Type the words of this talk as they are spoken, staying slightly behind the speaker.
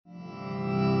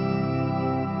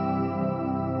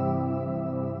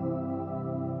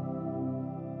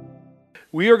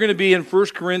We are going to be in 1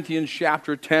 Corinthians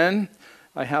chapter 10.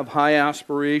 I have high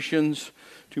aspirations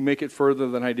to make it further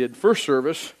than I did first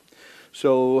service.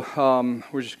 So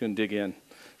we're just going to dig in.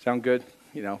 Sound good?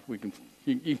 You know, we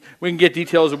can get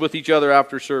details with each other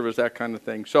after service, that kind of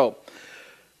thing. So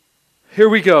here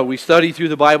we go. We study through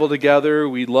the Bible together.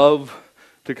 We love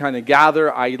to kind of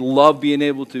gather. I love being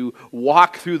able to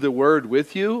walk through the Word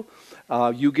with you.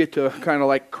 You get to kind of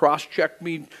like cross-check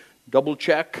me,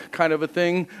 double-check kind of a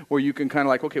thing, where you can kind of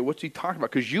like, okay, what's he talking about?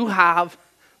 Because you have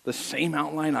the same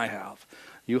outline I have.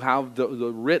 You have the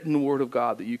written Word of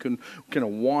God that you can kind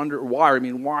of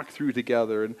walk through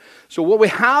together. And so what we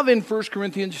have in 1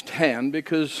 Corinthians 10,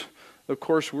 because, of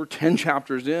course, we're 10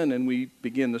 chapters in and we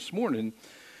begin this morning,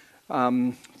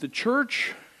 the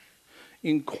church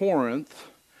in Corinth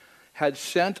had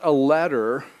sent a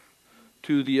letter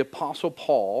to the Apostle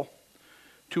Paul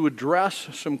to address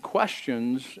some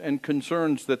questions and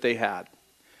concerns that they had.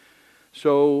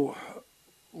 So,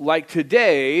 like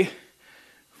today,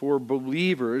 for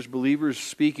believers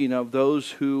speaking of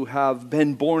those who have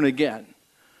been born again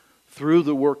through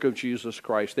the work of Jesus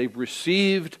Christ, they've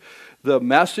received the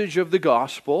message of the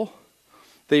gospel,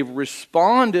 they've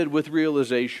responded with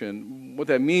realization. What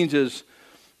that means is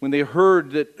when they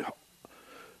heard that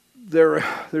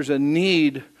there's a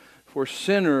need for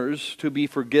sinners to be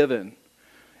forgiven,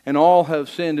 and all have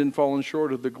sinned and fallen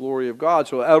short of the glory of God.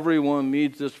 So everyone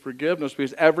needs this forgiveness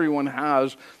because everyone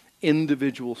has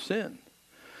individual sin.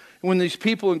 When these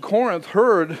people in Corinth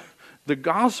heard the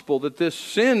gospel, that this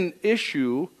sin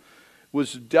issue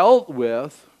was dealt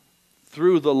with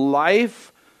through the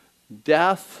life,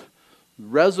 death,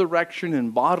 resurrection,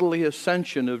 and bodily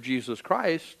ascension of Jesus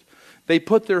Christ, they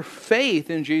put their faith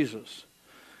in Jesus.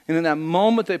 And in that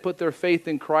moment they put their faith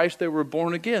in Christ, they were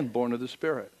born again, born of the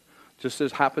Spirit. Just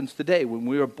as happens today. When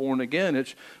we are born again,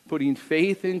 it's putting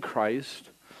faith in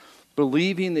Christ,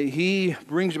 believing that He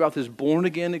brings about this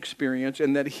born-again experience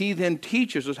and that He then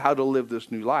teaches us how to live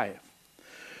this new life.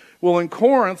 Well, in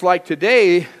Corinth, like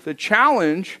today, the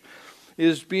challenge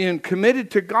is being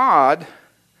committed to God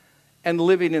and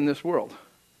living in this world.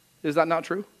 Is that not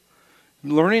true?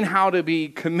 Learning how to be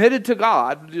committed to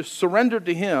God, just surrendered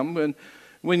to Him. And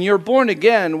when you're born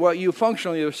again, what you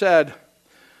functionally have said,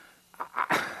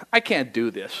 I can't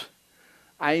do this.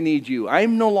 I need you.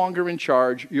 I'm no longer in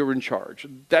charge. You're in charge.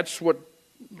 That's what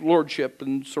lordship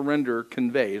and surrender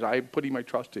conveys. I'm putting my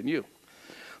trust in you.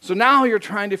 So now you're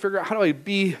trying to figure out, how do I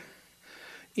be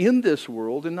in this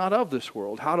world and not of this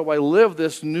world? How do I live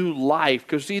this new life?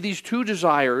 Because see, these two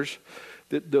desires,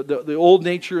 the old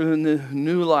nature and the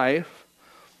new life,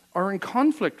 are in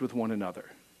conflict with one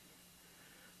another.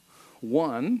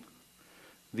 One,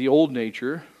 the old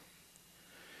nature,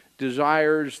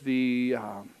 desires the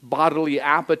bodily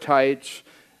appetites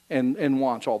and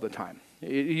wants all the time.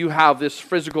 You have this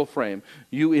physical frame.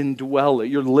 You indwell it.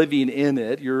 You're living in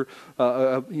it. You're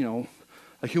a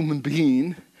human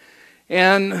being.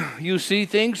 And you see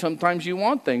things. Sometimes you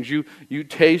want things. You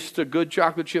taste a good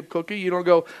chocolate chip cookie. You don't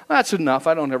go, that's enough.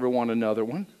 I don't ever want another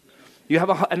one. You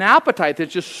have an appetite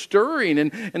that's just stirring.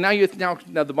 And now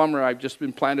the bummer, I've just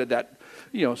implanted that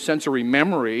sensory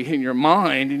memory in your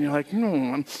mind, and you're like, I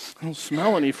don't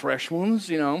smell any fresh ones,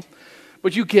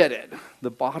 But you get it. The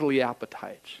bodily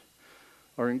appetites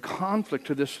are in conflict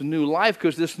to this new life,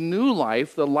 because this new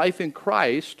life, the life in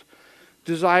Christ,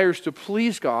 desires to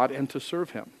please God and to serve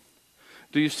Him.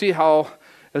 Do you see how,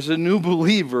 as a new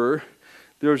believer,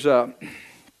 there's an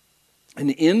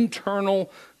internal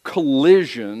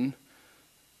collision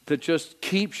that just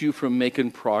keeps you from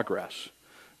making progress?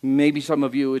 Maybe some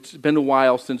of you, it's been a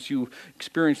while since you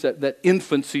experienced that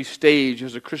infancy stage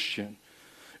as a Christian.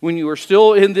 When you were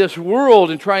still in this world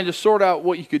and trying to sort out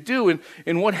what you could do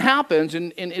and what happens,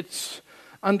 and it's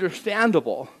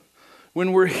understandable.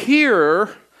 When we're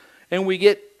here and we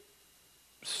get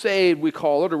saved, we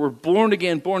call it, or we're born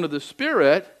again, born of the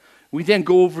Spirit, we then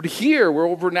go over to here. We're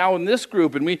over now in this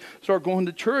group and we start going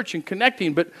to church and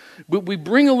connecting, but we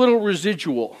bring a little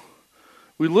residual.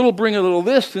 We bring a little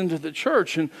this into the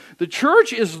church, and the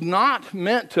church is not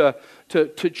meant to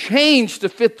change to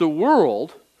fit the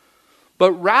world,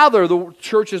 but rather the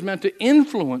church is meant to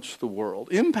influence the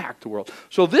world, impact the world.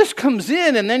 So this comes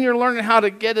in, and then you're learning how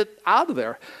to get it out of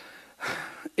there.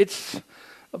 It's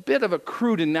a bit of a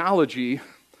crude analogy,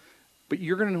 but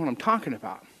you're going to know what I'm talking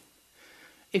about.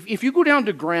 If you go down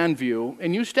to Grandview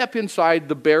and you step inside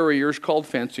the barriers called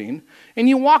fencing, and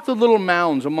you walk the little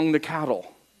mounds among the cattle,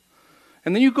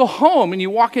 and then you go home and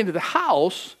you walk into the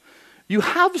house, you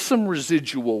have some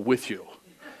residual with you.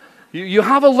 You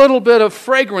have a little bit of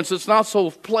fragrance that's not so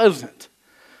pleasant.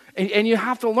 And you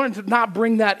have to learn to not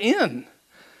bring that in.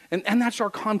 And that's our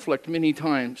conflict many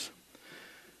times.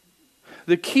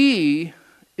 The key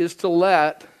is to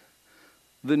let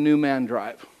the new man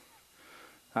drive.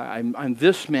 I'm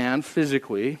this man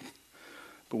physically,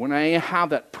 but when I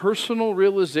have that personal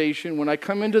realization, when I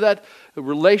come into that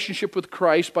relationship with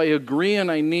Christ by agreeing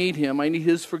I need Him, I need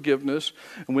His forgiveness,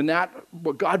 and when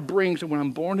what God brings, and when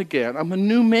I'm born again, I'm a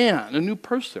new man, a new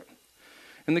person.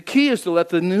 And the key is to let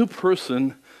the new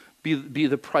person be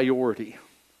the priority.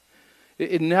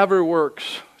 It never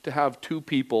works to have two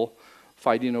people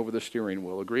fighting over the steering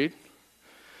wheel. Agreed?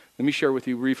 Let me share with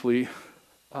you briefly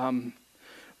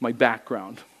my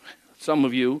background. Some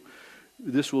of you,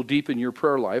 this will deepen your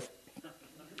prayer life.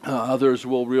 Others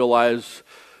will realize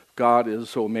God is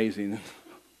so amazing,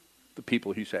 the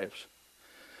people He saves.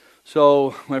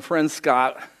 So my friend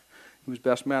Scott, he was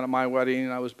best man at my wedding,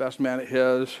 and I was best man at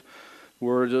his.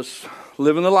 We're just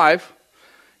living the life.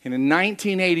 And in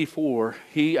 1984,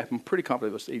 I'm pretty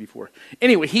confident it was 84.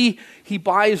 Anyway, he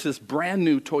buys this brand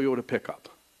new Toyota pickup.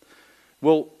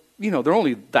 Well, they're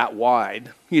only that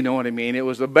wide. You know what I mean? It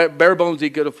was the bare bones he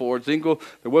could afford. There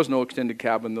was no extended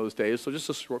cab in those days, so just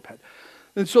a short pad.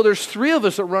 And so there's three of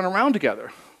us that run around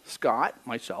together. Scott,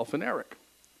 myself, and Eric.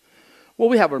 Well,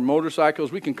 we have our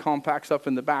motorcycles. We can compact stuff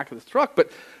in the back of the truck,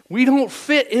 but we don't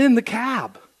fit in the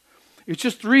cab. It's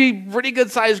just three pretty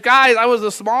good-sized guys. I was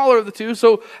the smaller of the two,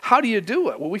 so how do you do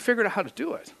it? Well, we figured out how to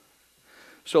do it.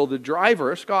 So the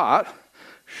driver, Scott,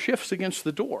 shifts against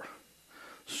the door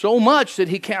so much that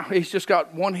he's just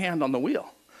got one hand on the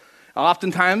wheel.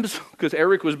 Oftentimes, because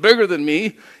Eric was bigger than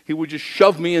me, he would just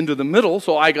shove me into the middle,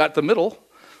 so I got the middle.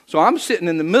 So I'm sitting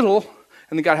in the middle,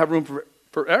 and they got to have room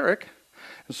for Eric.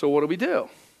 And so what do?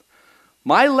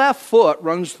 My left foot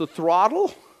runs the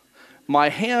throttle. My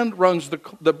hand runs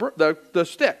the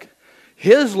stick.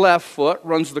 His left foot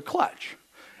runs the clutch,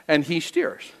 and he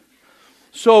steers.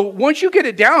 So once you get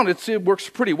it down, it works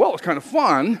pretty well. It's kind of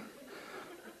fun.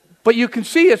 But you can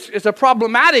see it's a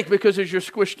problematic because as you're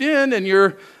squished in and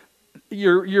you're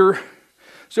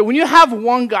so when you have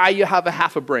one guy, you have a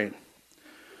half a brain.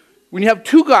 When you have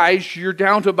two guys, you're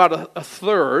down to about a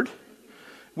third.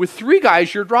 With three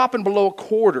guys, you're dropping below a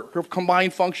quarter of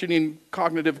combined functioning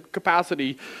cognitive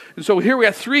capacity. And so here we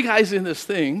have three guys in this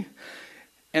thing,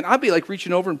 and I'd be like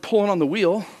reaching over and pulling on the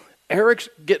wheel. Eric's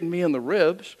getting me in the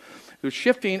ribs. They're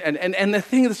shifting, and the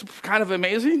thing that's kind of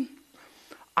amazing,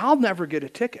 I'll never get a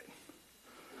ticket.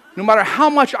 No matter how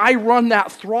much I run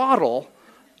that throttle,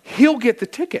 he'll get the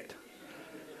ticket.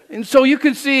 And so you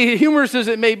can see, humorous as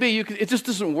it may be, it just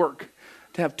doesn't work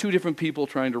to have two different people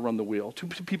trying to run the wheel, two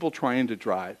people trying to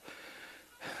drive.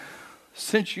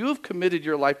 Since you have committed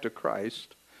your life to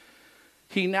Christ,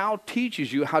 He now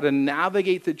teaches you how to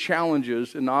navigate the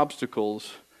challenges and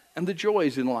obstacles and the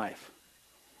joys in life.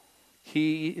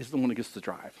 He is the one who gets to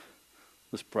drive.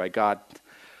 Let's pray. God,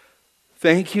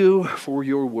 thank you for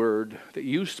your word, that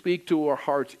you speak to our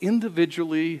hearts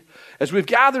individually as we've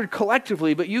gathered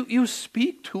collectively, but you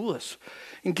speak to us.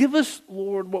 And give us,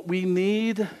 Lord, what we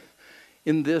need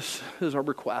in this is our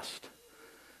request,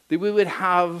 that we would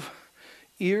have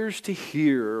ears to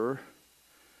hear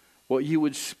what you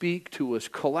would speak to us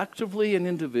collectively and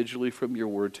individually from your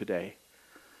word today.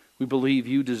 We believe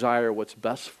you desire what's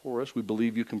best for us. We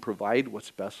believe you can provide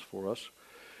what's best for us.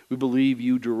 We believe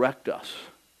you direct us.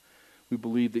 We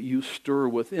believe that you stir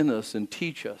within us and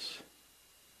teach us.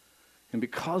 And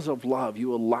because of love,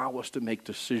 you allow us to make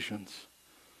decisions.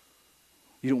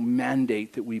 You don't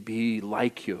mandate that we be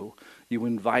like you. You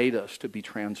invite us to be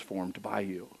transformed by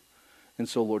you. And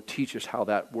so, Lord, teach us how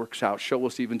that works out. Show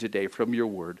us even today from your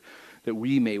word that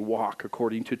we may walk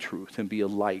according to truth and be a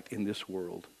light in this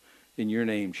world. In your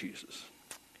name, Jesus.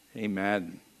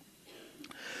 Amen.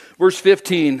 Verse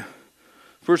 15,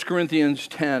 1 Corinthians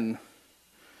 10.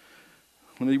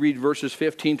 Let me read verses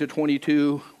 15 to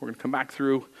 22. We're going to come back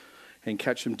through and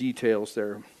catch some details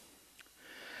there.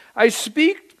 I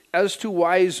speak as to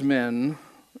wise men,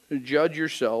 judge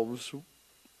yourselves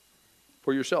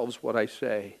for yourselves what I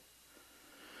say.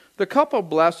 The cup of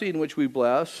blessing which we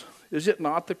bless, is it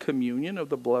not the communion of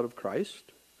the blood of Christ?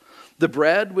 The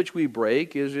bread which we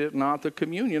break, is it not the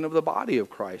communion of the body of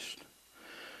Christ?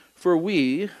 For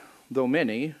we, though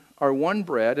many, are one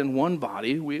bread and one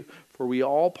body, for we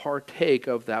all partake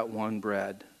of that one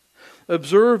bread.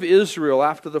 Observe Israel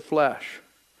after the flesh.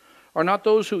 Are not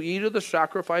those who eat of the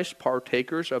sacrifice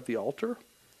partakers of the altar?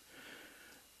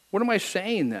 What am I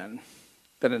saying then?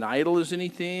 That an idol is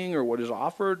anything, or what is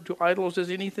offered to idols is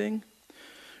anything?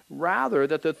 Rather,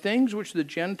 that the things which the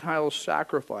Gentiles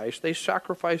sacrifice, they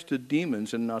sacrifice to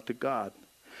demons and not to God.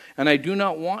 And I do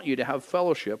not want you to have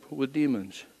fellowship with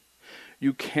demons.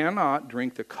 You cannot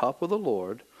drink the cup of the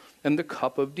Lord and the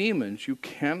cup of demons. You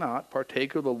cannot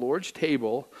partake of the Lord's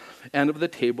table and of the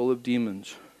table of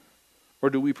demons. Or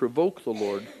do we provoke the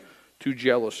Lord to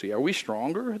jealousy? Are we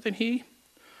stronger than he?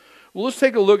 Well, let's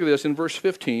take a look at this in verse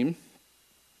 15,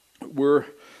 where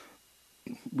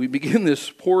we begin this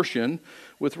portion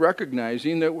with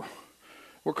recognizing that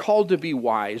we're called to be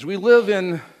wise. We live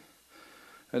in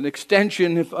an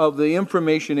extension of the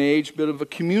information age, bit of a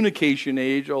communication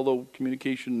age, although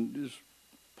communication is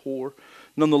poor.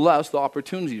 Nonetheless, the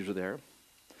opportunities are there.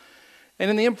 And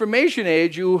in the information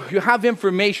age, you have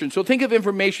information. So think of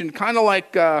information kind of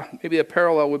like maybe a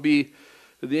parallel would be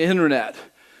the internet.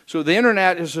 So the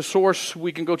internet is a source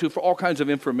we can go to for all kinds of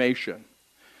information.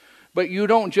 But you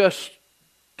don't just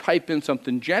type in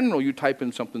something general, you type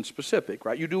in something specific,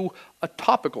 right? You do a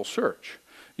topical search.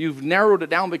 You've narrowed it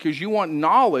down because you want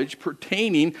knowledge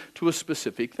pertaining to a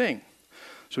specific thing.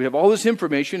 So we have all this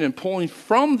information, and pulling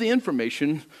from the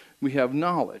information, we have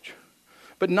knowledge.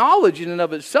 But knowledge in and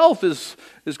of itself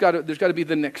there's got to be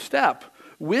the next step.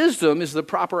 Wisdom is the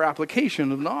proper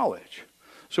application of knowledge.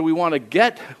 So we want to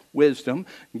get wisdom,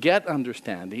 get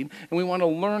understanding, and we want to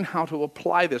learn how to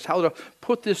apply this, how to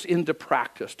put this into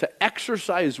practice, to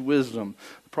exercise wisdom.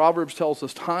 Proverbs tells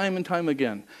us time and time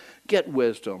again, get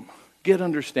wisdom, get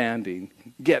understanding,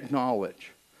 get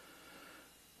knowledge.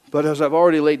 But as I've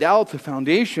already laid out the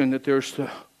foundation, that there's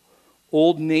the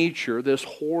old nature, this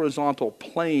horizontal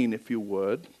plane, if you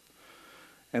would,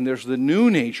 and there's the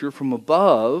new nature from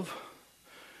above.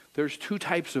 There's two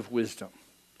types of wisdom.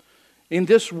 In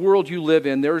this world you live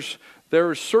in, there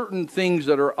are certain things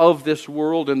that are of this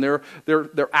world, and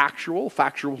they're actual,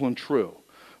 factual, and true.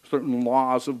 Certain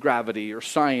laws of gravity or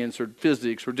science or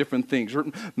physics or different things,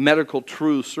 certain medical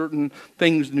truths, certain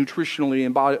things nutritionally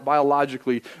and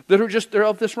biologically that they're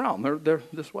of this realm. They're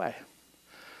this way.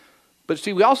 But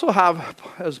see, we also have,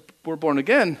 as we're born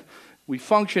again, we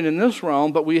function in this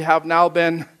realm, but we have now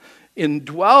been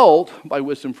indwelled by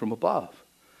wisdom from above.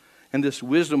 And this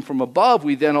wisdom from above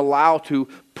we then allow to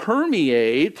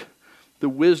permeate the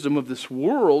wisdom of this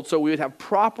world, so we would have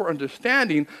proper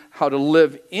understanding how to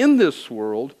live in this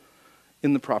world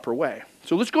in the proper way.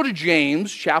 So let's go to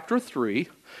James chapter 3.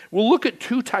 We'll look at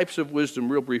two types of wisdom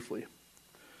real briefly.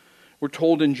 We're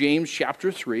told in James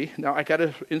chapter 3. Now I got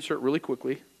to insert really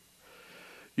quickly.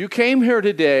 You came here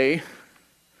today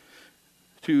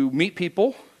to meet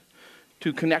people,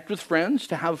 to connect with friends,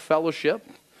 to have fellowship.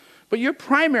 But your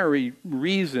primary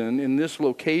reason in this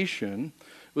location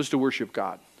was to worship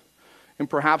God. And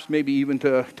perhaps maybe even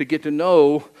to get to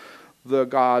know the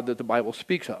God that the Bible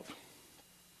speaks of.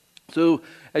 So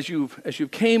as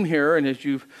you've came here and as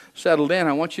you've settled in,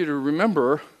 I want you to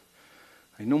remember,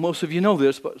 I know most of you know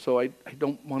this, but so I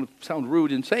don't want to sound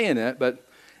rude in saying it, but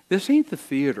this ain't the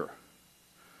theater.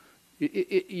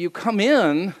 You come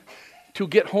in to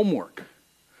get homework.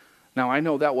 Now I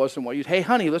know that wasn't what hey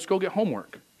honey, let's go get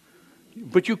homework.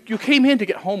 But you came in to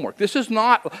get homework. This is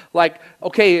not like,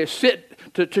 okay, sit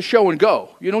to show and go.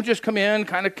 You don't just come in,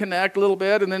 kind of connect a little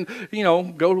bit, and then,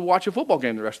 go to watch a football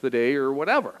game the rest of the day or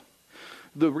whatever.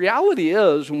 The reality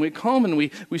is, when we come and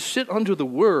we sit under the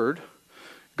Word,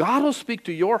 God will speak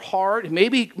to your heart,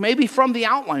 maybe from the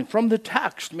outline, from the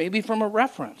text, maybe from a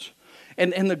reference.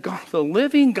 And the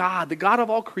living God, the God of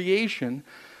all creation,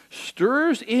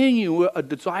 stirs in you a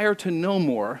desire to know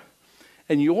more.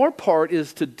 And your part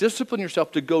is to discipline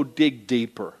yourself to go dig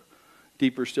deeper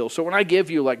still. So when I give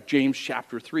you like James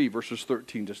chapter 3, verses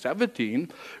 13 to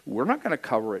 17, we're not going to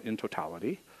cover it in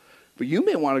totality. But you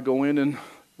may want to go in and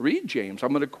read James. I'm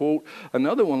going to quote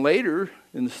another one later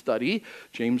in the study,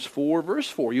 James 4, verse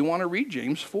 4. You want to read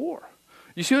James 4.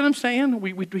 You see what I'm saying?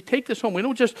 We take this home. We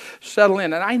don't just settle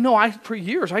in. And I know for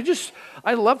years,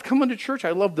 I loved coming to church.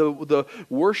 I loved the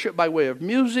worship by way of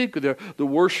music, the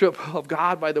worship of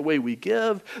God by the way we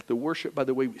give, the worship by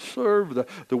the way we serve,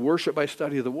 the worship by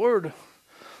study of the Word.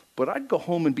 But I'd go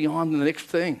home and be on the next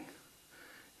thing.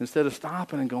 Instead of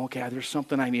stopping and going, okay, there's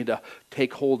something I need to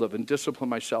take hold of and discipline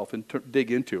myself and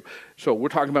dig into. So we're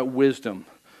talking about wisdom.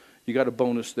 You got a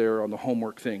bonus there on the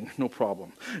homework thing, no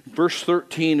problem. Verse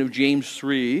 13 of James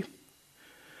 3,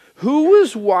 who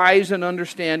is wise and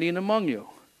understanding among you?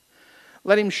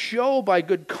 Let him show by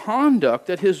good conduct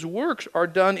that his works are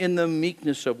done in the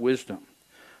meekness of wisdom.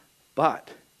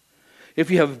 But if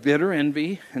you have bitter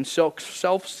envy and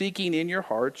self-seeking in your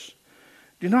hearts,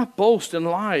 do not boast and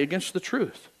lie against the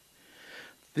truth.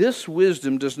 This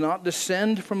wisdom does not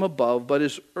descend from above, but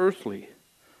is earthly,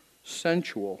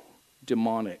 sensual,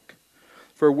 demonic.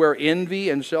 For where envy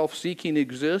and self-seeking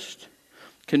exist,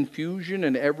 confusion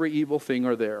and every evil thing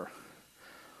are there.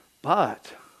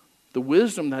 But the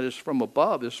wisdom that is from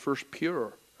above is first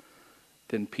pure,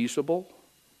 then peaceable,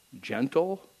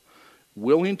 gentle,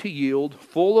 willing to yield,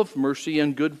 full of mercy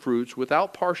and good fruits,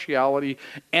 without partiality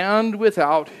and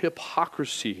without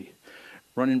hypocrisy.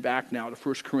 Running back now to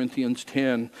 1 Corinthians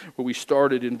 10, where we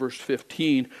started in verse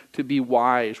 15, to be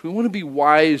wise. We want to be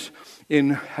wise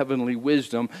in heavenly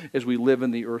wisdom as we live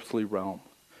in the earthly realm.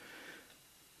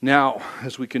 Now,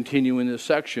 as we continue in this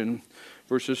section,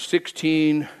 verses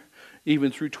 16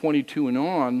 even through 22 and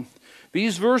on,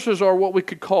 these verses are what we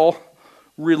could call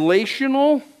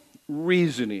relational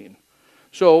reasoning.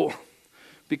 So,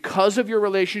 because of your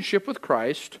relationship with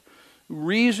Christ,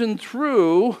 reason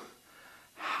through,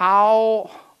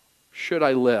 how should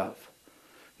I live?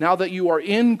 Now that you are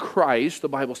in Christ, the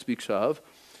Bible speaks of,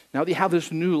 now that you have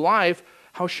this new life,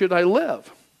 how should I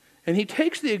live? And he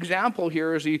takes the example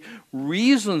here as he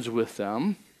reasons with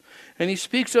them, and he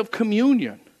speaks of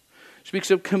communion. He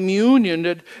speaks of communion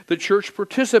that the church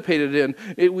participated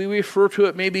in. We refer to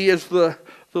it maybe as the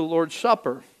Lord's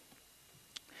Supper.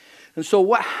 And so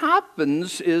what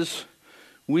happens is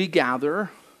we gather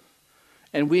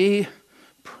and we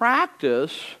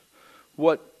practice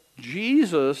what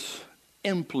Jesus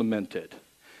implemented.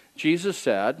 Jesus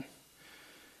said,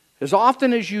 as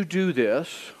often as you do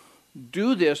this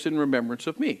in remembrance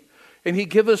of me. And he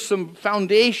gives us some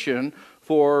foundation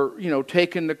for,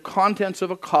 taking the contents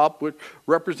of a cup, which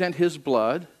represent his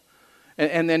blood,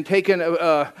 and then taking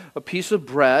a piece of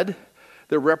bread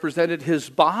that represented his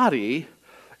body,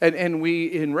 and we,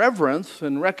 in reverence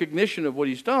and recognition of what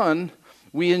he's done,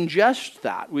 we ingest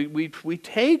that. We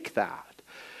take that.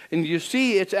 And you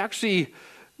see, it's actually,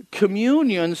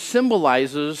 communion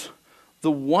symbolizes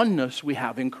the oneness we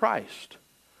have in Christ.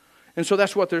 And so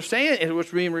that's what they're saying, and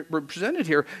what's being represented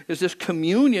here is this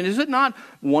communion. Is it not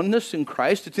oneness in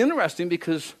Christ? It's interesting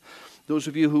because those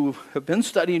of you who have been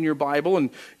studying your Bible and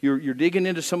you're digging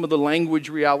into some of the language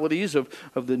realities of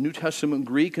the New Testament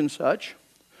Greek and such,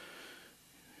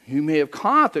 you may have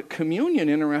caught that communion,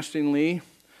 interestingly,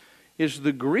 is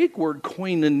the Greek word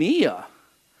koinonia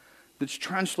that's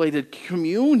translated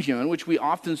communion, which we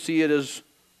often see it as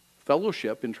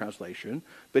fellowship in translation.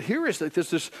 But here is like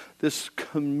this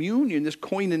communion, this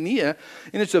koinonia,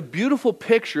 and it's a beautiful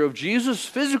picture of Jesus'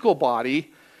 physical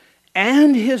body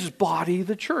and his body,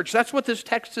 the church. That's what this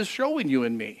text is showing you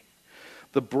and me.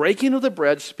 The breaking of the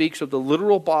bread speaks of the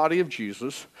literal body of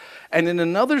Jesus, and in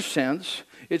another sense,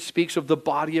 it speaks of the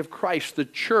body of Christ, the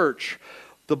church,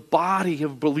 the body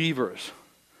of believers.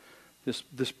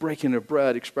 This breaking of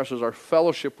bread expresses our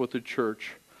fellowship with the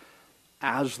church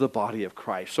as the body of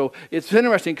Christ. So it's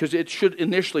interesting because it should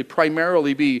initially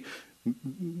primarily be,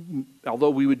 although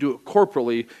we would do it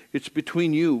corporally, it's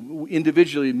between you,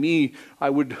 individually, me. I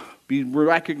would be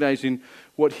recognizing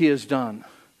what he has done.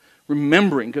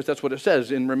 Remembering, because that's what it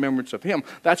says, in remembrance of him.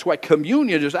 That's why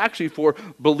communion is actually for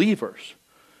believers.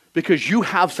 Because you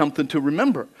have something to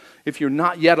remember. If you're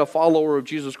not yet a follower of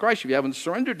Jesus Christ, if you haven't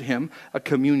surrendered to him, a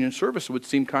communion service would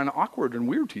seem kind of awkward and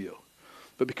weird to you.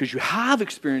 But because you have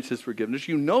experienced his forgiveness,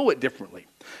 you know it differently.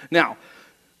 Now,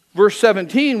 verse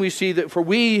 17, we see that for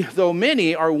we, though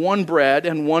many, are one bread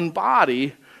and one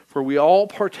body, for we all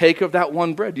partake of that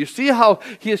one bread. You see how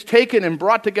he has taken and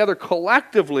brought together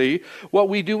collectively what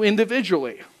we do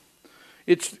individually.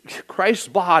 It's Christ's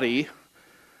body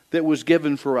that was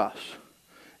given for us.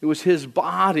 It was his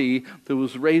body that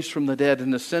was raised from the dead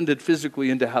and ascended physically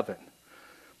into heaven.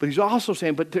 But he's also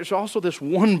saying, but there's also this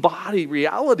one body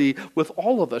reality with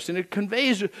all of us, and it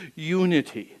conveys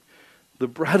unity. The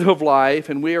bread of life,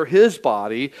 and we are his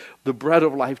body, the bread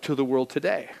of life to the world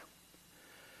today.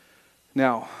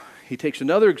 Now, he takes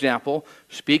another example,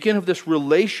 speaking of this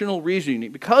relational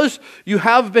reasoning. Because you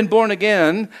have been born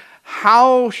again,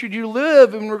 how should you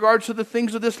live in regards to the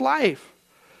things of this life?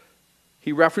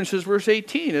 He references verse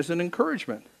 18 as an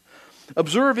encouragement.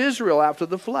 Observe Israel after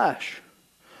the flesh.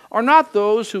 Are not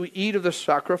those who eat of the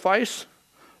sacrifice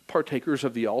partakers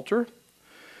of the altar?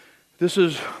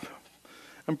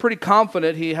 I'm pretty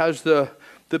confident he has the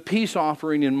peace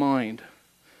offering in mind.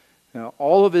 Now,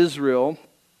 all of Israel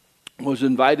was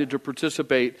invited to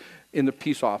participate in the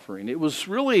peace offering. It was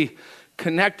really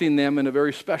connecting them in a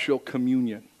very special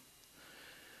communion.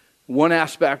 One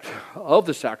aspect of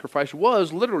the sacrifice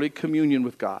was literally communion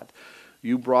with God.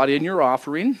 You brought in your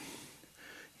offering.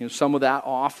 Some of that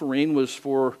offering was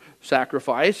for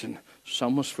sacrifice, and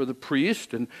some was for the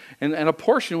priest, and a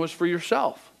portion was for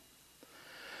yourself.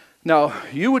 Now,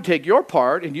 you would take your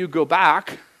part, and you'd go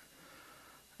back,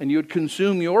 and you would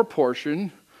consume your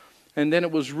portion, and then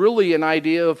it was really an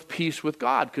idea of peace with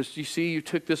God, because you see, you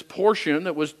took this portion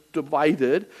that was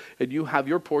divided, and you have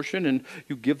your portion, and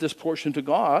you give this portion to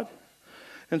God.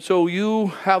 And so you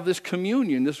have this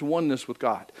communion, this oneness with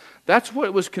God. That's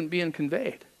what was being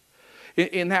conveyed.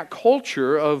 In that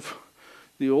culture of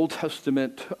the Old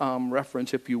Testament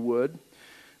reference, if you would,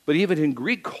 but even in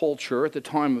Greek culture at the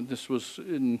time this was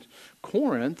in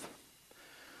Corinth,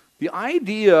 the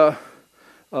idea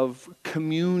of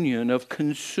communion, of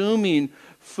consuming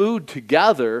food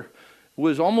together,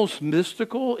 was almost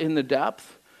mystical in the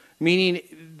depth, meaning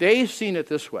they seen it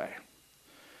this way.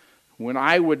 When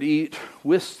I would eat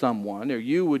with someone, or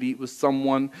you would eat with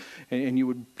someone, and you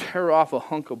would tear off a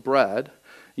hunk of bread,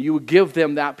 you would give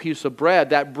them that piece of bread.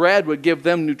 That bread would give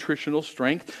them nutritional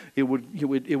strength. It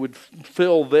would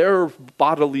fill their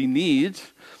bodily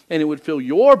needs, and it would fill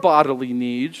your bodily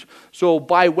needs. So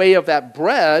by way of that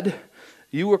bread,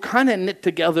 you were kind of knit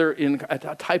together in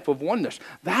a type of oneness.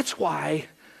 That's why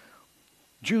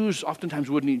Jews oftentimes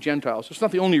wouldn't eat Gentiles. It's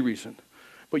not the only reason.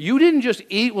 But you didn't just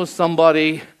eat with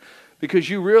somebody because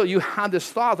you had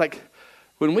this thought, like,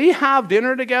 when we have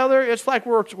dinner together, it's like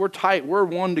we're tight, we're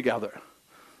one together.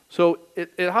 So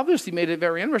it obviously made it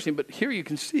very interesting, but here you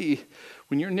can see,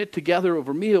 when you're knit together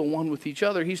over meal, one with each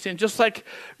other, he's saying, just like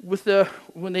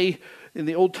in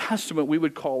the Old Testament, we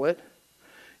would call it,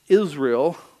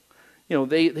 Israel,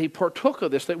 they partook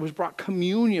of this, that was brought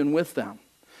communion with them.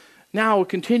 Now we'll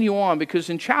continue on, because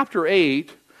in chapter 8,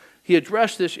 he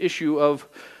addressed this issue of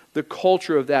the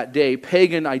culture of that day,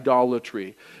 pagan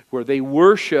idolatry, where they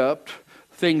worshipped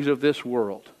things of this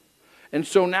world. And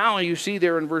so now you see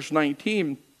there in verse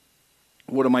 19,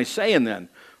 what am I saying then?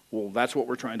 Well, that's what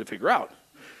we're trying to figure out.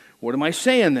 What am I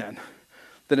saying then?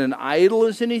 That an idol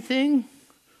is anything?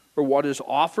 Or what is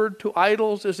offered to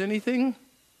idols is anything?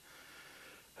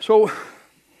 So,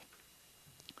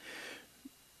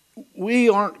 we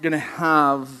aren't going to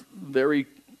have very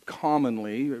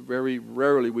commonly, very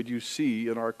rarely would you see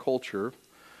in our culture,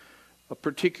 a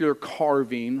particular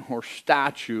carving or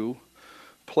statue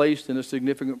placed in a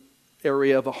significant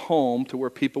area of a home to where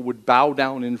people would bow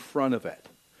down in front of it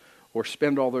or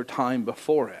spend all their time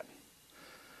before it.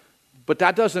 But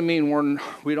that doesn't mean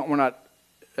we're not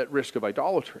at risk of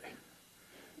idolatry.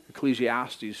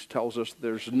 Ecclesiastes tells us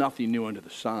there's nothing new under the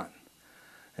sun.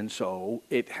 And so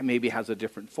it maybe has a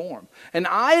different form. An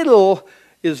idol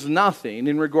is nothing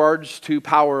in regards to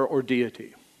power or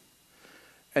deity.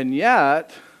 And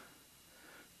yet,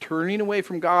 turning away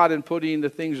from God and putting the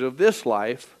things of this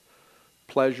life,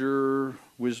 pleasure,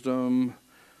 wisdom,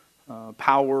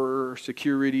 power,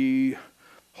 security,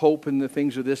 hope in the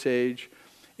things of this age,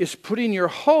 is putting your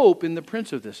hope in the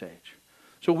prince of this age.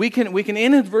 So we can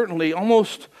inadvertently,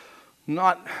 almost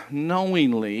not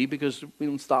knowingly, because we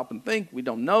don't stop and think, we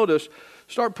don't notice,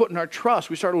 start putting our trust.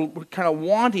 We start kind of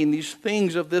wanting these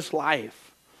things of this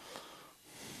life.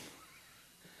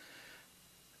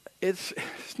 It's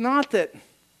not that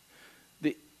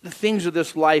the things of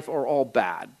this life are all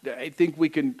bad. I think we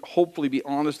can hopefully be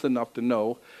honest enough to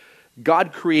know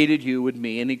God created you and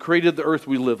me, and He created the earth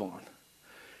we live on.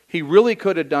 He really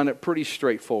could have done it pretty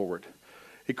straightforward.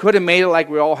 He could have made it like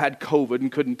we all had COVID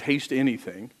and couldn't taste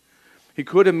anything. He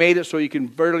could have made it so you can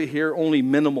barely hear only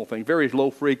minimal things, very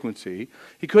low frequency.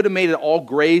 He could have made it all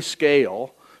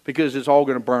grayscale because it's all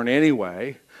going to burn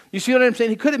anyway. You see what I'm saying?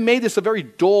 He could have made this a very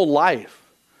dull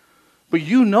life. But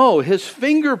His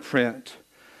fingerprint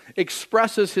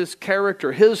expresses His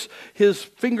character. His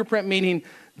fingerprint, meaning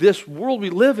this world we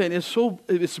live in,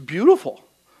 it's beautiful.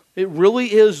 It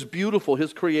really is beautiful,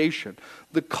 His creation.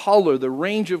 The color, the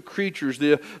range of creatures,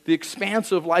 the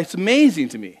expanse of life. It's amazing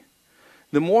to me.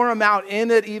 The more I'm out in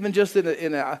it, even just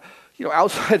in a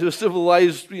outside of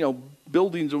civilized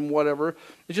buildings and whatever,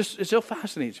 it still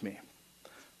fascinates me.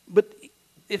 But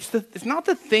it's not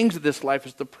the things of this life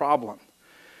is the problem.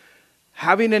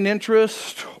 Having an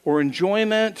interest or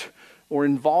enjoyment or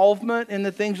involvement in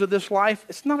the things of this life,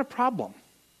 it's not a problem.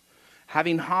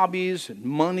 Having hobbies and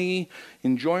money,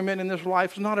 enjoyment in this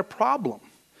life is not a problem.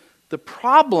 The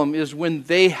problem is when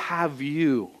they have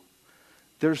you.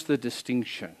 There's the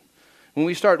distinction. When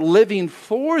we start living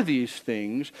for these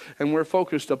things and we're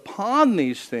focused upon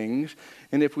these things,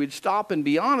 and if we'd stop and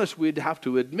be honest, we'd have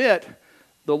to admit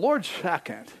the Lord's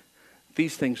second.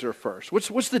 These things are first.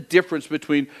 What's the difference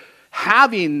between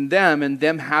having them and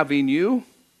them having you?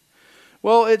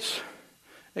 Well, it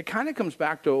kind of comes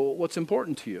back to what's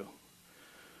important to you.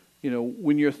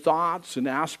 When your thoughts and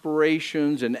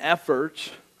aspirations and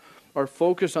efforts are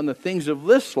focused on the things of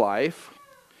this life,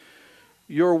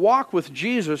 your walk with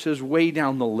Jesus is way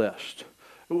down the list.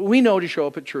 We know to show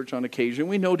up at church on occasion.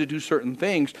 We know to do certain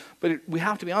things. But we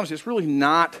have to be honest, it's really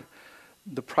not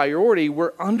the priority.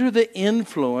 We're under the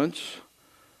influence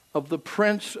of the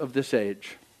prince of this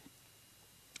age.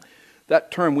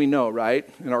 That term we know, right,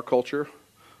 in our culture,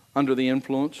 under the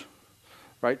influence,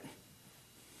 right?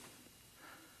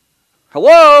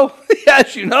 Hello?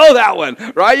 Yes, you know that one,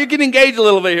 right? You can engage a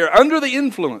little bit here. Under the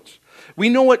influence. We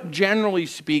know it generally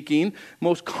speaking,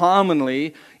 most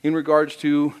commonly in regards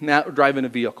to driving a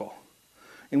vehicle.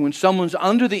 And when someone's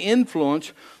under the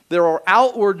influence, there are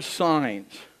outward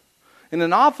signs. And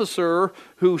an officer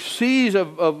who sees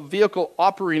a vehicle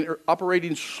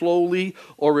operating slowly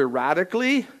or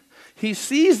erratically, he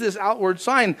sees this outward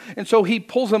sign, and so he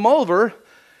pulls him over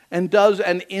and does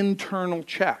an internal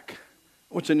check.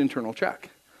 What's an internal check?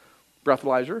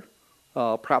 Breathalyzer,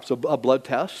 perhaps a blood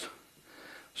test.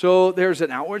 So there's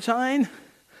an outward sign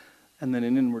and then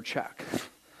an inward check.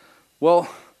 Well,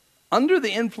 under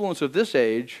the influence of this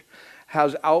age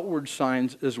has outward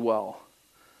signs as well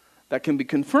that can be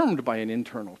confirmed by an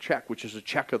internal check, which is a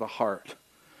check of the heart.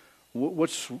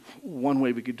 What's one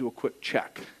way we could do a quick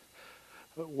check?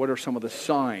 What are some of the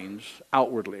signs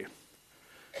outwardly?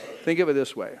 Think of it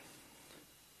this way.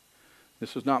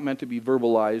 This is not meant to be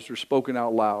verbalized or spoken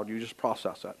out loud. You just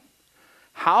process it.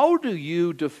 How do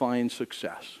you define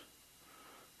success?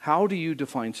 How do you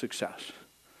define success?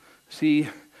 See,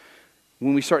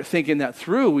 when we start thinking that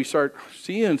through, we start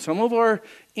seeing some of our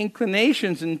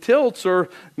inclinations and tilts are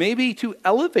maybe too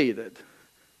elevated.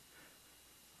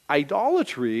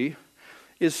 Idolatry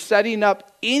is setting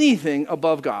up anything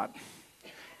above God.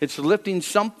 It's lifting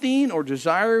something or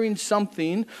desiring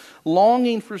something,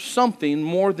 longing for something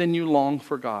more than you long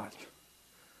for God.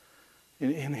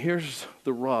 And here's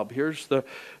the rub. Here's the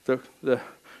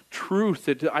truth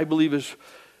that I believe is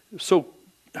so,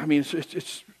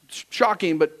 it's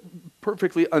shocking, but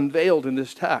perfectly unveiled in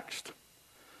this text.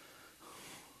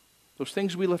 Those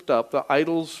things we lift up, the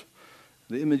idols,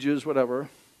 the images, whatever.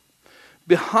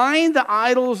 Behind the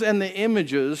idols and the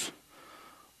images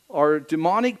are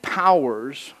demonic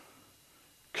powers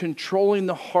controlling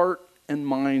the heart and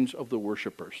minds of the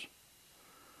worshipers.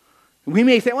 We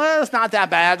may say, well, it's not that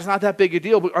bad, it's not that big a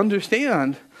deal, but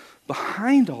understand,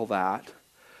 behind all that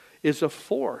is a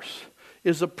force,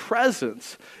 is a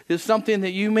presence, is something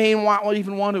that you may not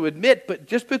even want to admit, but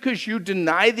just because you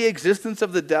deny the existence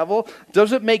of the devil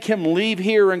doesn't make him leave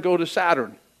here and go to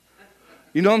Saturn.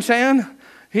 You know what I'm saying?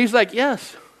 He's like,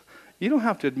 yes, you don't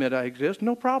have to admit I exist,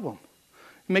 no problem.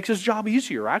 It makes his job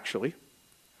easier, actually.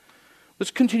 Let's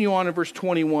continue on in verse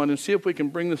 21 and see if we can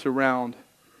bring this around.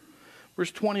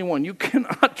 Verse 21, you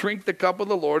cannot drink the cup of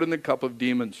the Lord and the cup of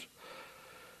demons.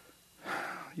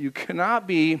 You cannot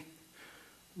be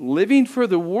living for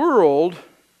the world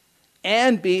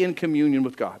and be in communion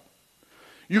with God.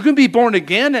 You can be born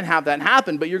again and have that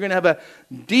happen, but you're going to have a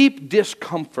deep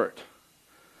discomfort.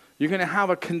 You're going to have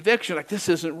a conviction like this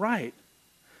isn't right.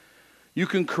 You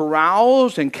can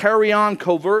carouse and carry on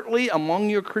covertly among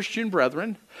your Christian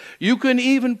brethren. You can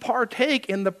even partake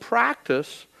in the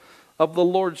practice of the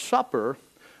Lord's Supper,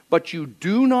 but you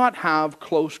do not have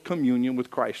close communion with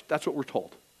Christ. That's what we're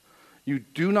told. You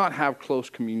do not have close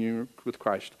communion with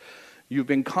Christ. You've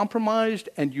been compromised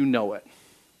and you know it.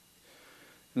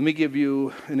 Let me give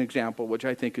you an example, which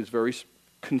I think is very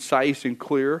concise and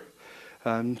clear.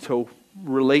 So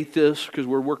relate this, because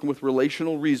we're working with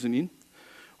relational reasoning.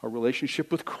 Our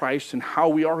relationship with Christ and how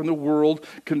we are in the world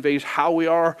conveys how we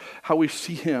are, how we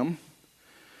see Him.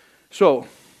 So,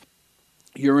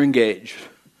 you're engaged.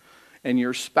 And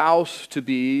your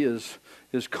spouse-to-be is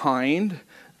kind.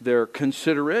 They're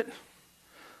considerate,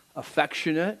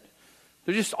 affectionate.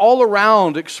 They're just all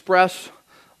around express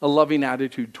a loving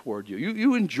attitude toward you.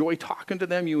 You enjoy talking to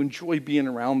them. You enjoy being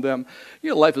around them.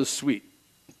 Your life is sweet.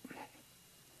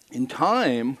 In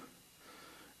time,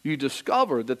 you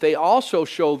discover that they also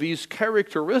show these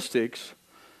characteristics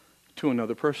to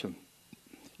another person.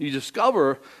 You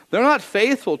discover they're not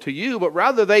faithful to you, but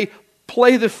rather they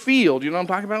play the field. You know what I'm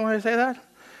talking about when I say that?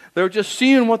 They're just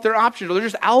seeing what their options are. They're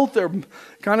just out there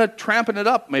kind of tramping it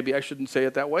up. Maybe I shouldn't say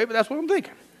it that way, but that's what I'm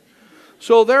thinking.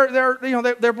 So they're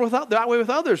that way with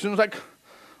others. And it's like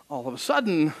all of a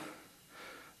sudden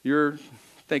you're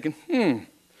thinking,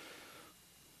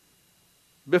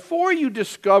 Before you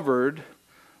discovered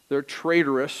their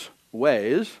traitorous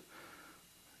ways,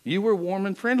 you were warm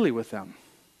and friendly with them.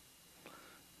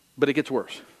 But it gets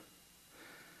worse.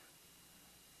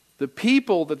 The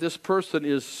people that this person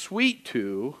is sweet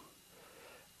to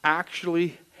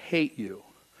actually hate you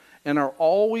and are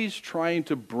always trying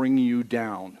to bring you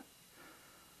down.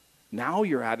 Now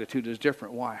your attitude is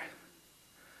different. Why?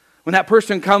 When that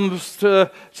person comes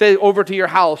to, say, over to your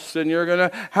house and you're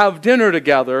going to have dinner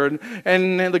together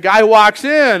and the guy walks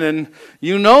in and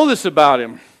you know this about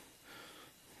him.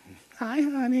 Hi,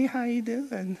 honey, how you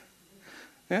doing?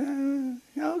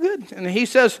 Oh, good. And he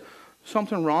says,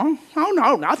 something wrong? Oh,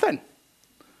 no, nothing.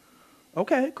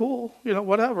 Okay, cool,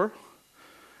 whatever.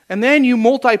 And then you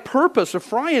multi-purpose a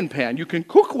frying pan. You can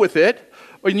cook with it,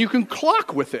 and you can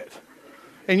clock with it.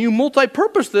 And you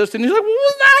multi-purpose this, and he's like, what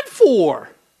was that for?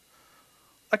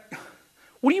 Like,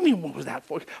 what do you mean, what was that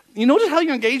for? You notice how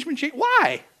your engagement changed?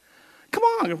 Why? Come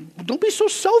on, don't be so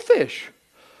selfish.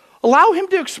 Allow him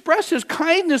to express his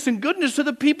kindness and goodness to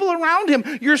the people around him.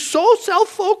 You're so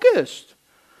self-focused,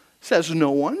 says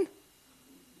no one.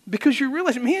 Because you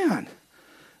realize, man,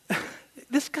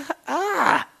 this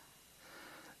guy,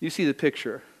 You see the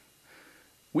picture.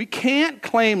 We can't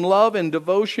claim love and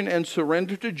devotion and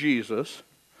surrender to Jesus,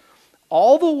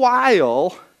 all the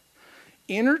while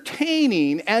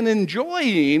entertaining and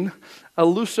enjoying a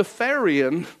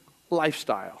Luciferian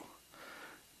lifestyle.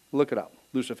 Look it up,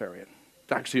 Luciferian.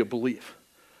 It's actually a belief.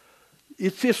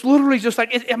 It's literally just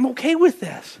like, I'm okay with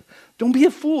this. Don't be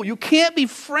a fool. You can't be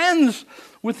friends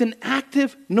with an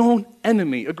active, known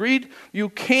enemy. Agreed? You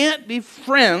can't be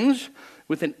friends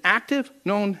with an active,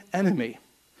 known enemy.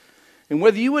 And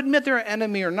whether you admit they're an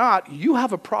enemy or not, you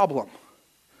have a problem.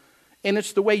 And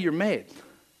it's the way you're made.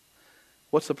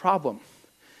 What's the problem?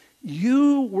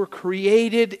 You were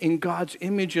created in God's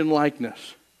image and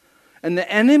likeness. And the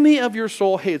enemy of your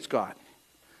soul hates God.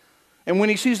 And when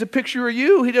he sees a picture of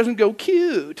you, he doesn't go,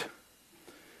 cute.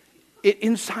 It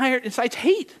incites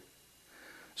hate.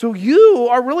 So you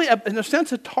are really, in a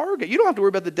sense, a target. You don't have to worry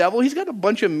about the devil. He's got a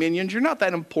bunch of minions. You're not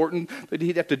that important that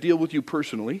he'd have to deal with you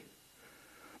personally.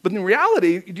 But in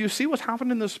reality, do you see what's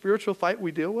happening in the spiritual fight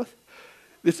we deal with?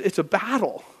 It's a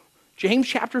battle. James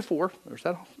chapter 4, there's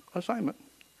that assignment.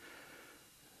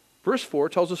 Verse 4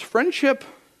 tells us friendship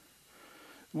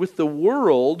with the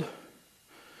world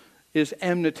is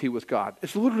enmity with God.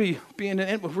 It's literally being an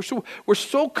enemy. We're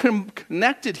so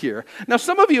connected here. Now,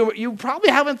 some of you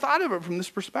probably haven't thought of it from this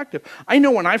perspective. I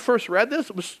know when I first read this,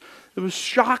 it was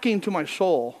shocking to my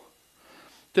soul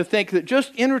to think that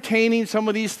just entertaining some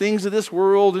of these things of this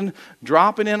world and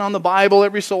dropping in on the Bible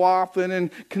every so often and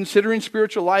considering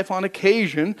spiritual life on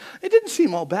occasion, it didn't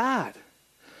seem all bad.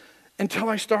 Until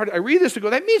I read this and go,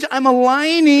 that means I'm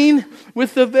aligning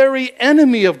with the very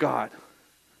enemy of God.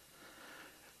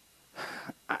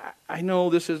 I know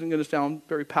this isn't going to sound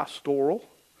very pastoral,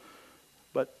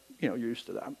 but, you're used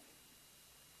to that.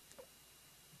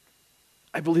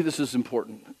 I believe this is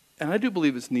important, and I do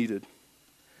believe it's needed.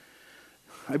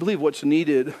 I believe what's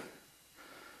needed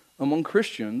among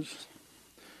Christians,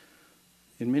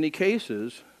 in many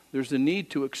cases, there's a need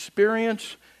to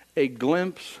experience a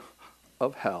glimpse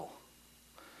of hell.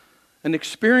 An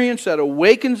experience that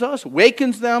awakens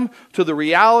them to the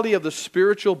reality of the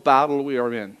spiritual battle we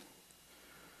are in.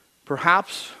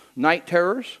 Perhaps night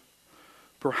terrors,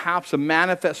 perhaps a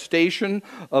manifestation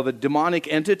of a demonic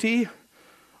entity,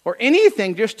 or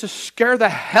anything just to scare the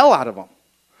hell out of them,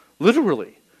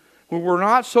 literally, when we're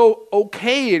not so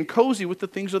okay and cozy with the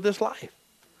things of this life.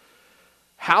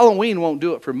 Halloween won't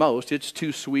do it for most. It's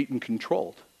too sweet and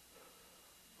controlled.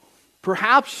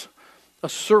 Perhaps a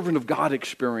servant of God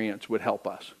experience would help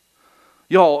us.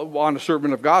 Y'all want a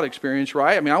servant of God experience,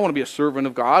 right? I mean, I want to be a servant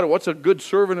of God. What's a good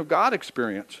servant of God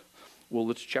experience? Well,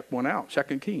 let's check one out.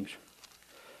 2 Kings.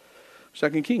 2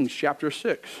 Kings chapter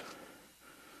 6.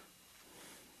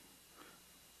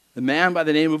 A man by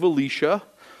the name of Elisha,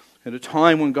 at a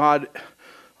time when God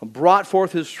brought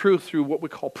forth his truth through what we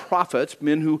call prophets,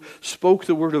 men who spoke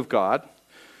the word of God.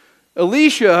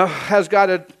 Elisha has got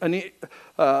an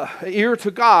ear to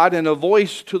God and a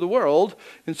voice to the world.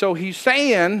 And so he's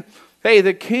saying, hey,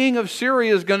 the king of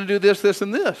Syria is going to do this, this,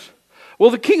 and this. Well,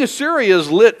 the king of Syria is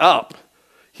lit up.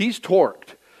 He's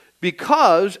torqued.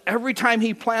 Because every time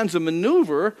he plans a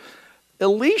maneuver,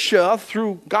 Elisha,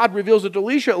 through God reveals it to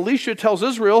Elisha tells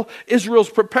Israel's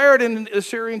prepared, and the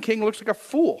Syrian king looks like a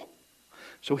fool.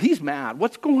 So he's mad.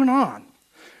 What's going on?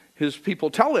 His people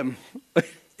tell him,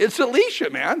 it's Elisha,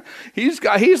 man. He's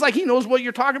like he knows what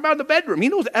you're talking about in the bedroom. He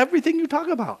knows everything you talk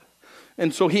about.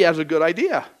 And so he has a good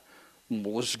idea.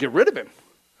 Well, let's get rid of him.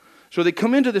 So they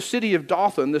come into the city of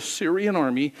Dothan, the Syrian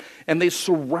army, and they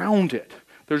surround it.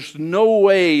 There's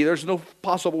no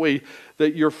possible way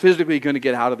that you're physically going to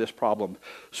get out of this problem.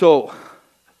 So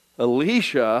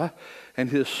Elisha and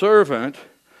his servant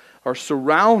are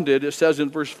surrounded, it says in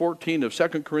verse 14 of 2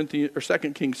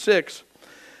 Kings 6.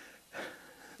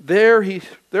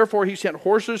 Therefore he sent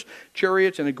horses,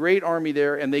 chariots, and a great army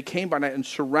there, and they came by night and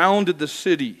surrounded the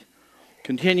city.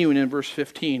 Continuing in verse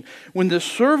 15. When the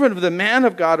servant of the man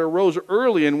of God arose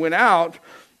early and went out,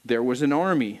 there was an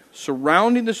army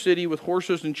surrounding the city with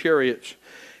horses and chariots.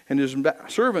 And his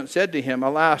servant said to him,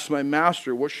 alas, my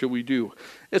master, what shall we do?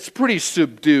 It's pretty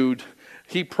subdued.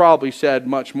 He probably said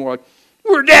much more like,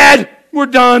 we're dead. we're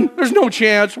done. There's no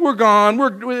chance. We're gone.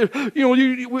 We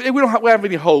don't have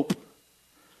any hope.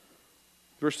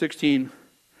 Verse 16,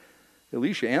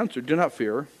 Elisha answered, do not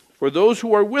fear, for those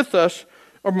who are with us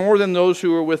are more than those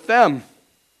who are with them.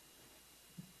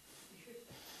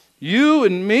 You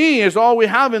and me is all we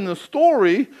have in the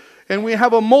story, and we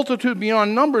have a multitude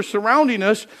beyond numbers surrounding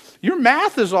us. Your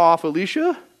math is off,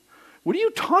 Elisha. What are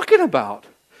you talking about?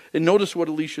 And notice what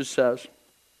Elisha says.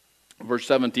 Verse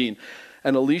 17,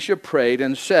 and Elisha prayed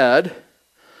and said,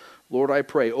 Lord, I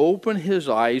pray, open his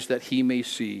eyes that he may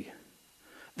see.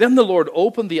 Then the Lord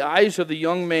opened the eyes of the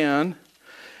young man,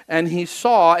 and he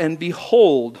saw, and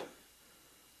behold,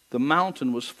 the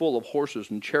mountain was full of horses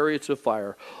and chariots of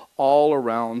fire all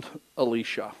around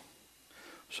Elisha.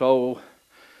 So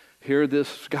here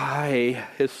this guy,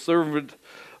 his servant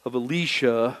of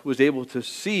Elisha, was able to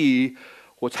see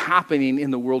what's happening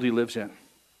in the world he lives in.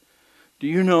 Do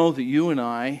you know that you and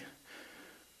I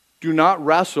do not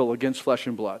wrestle against flesh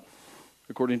and blood,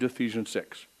 according to Ephesians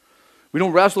 6. We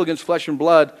don't wrestle against flesh and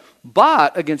blood,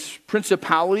 but against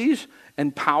principalities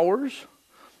and powers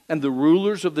and the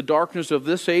rulers of the darkness of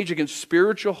this age, against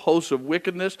spiritual hosts of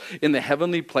wickedness in the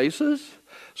heavenly places.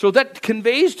 So that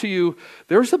conveys to you,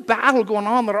 there's a battle going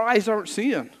on that our eyes aren't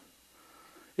seeing.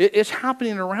 It's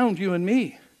happening around you and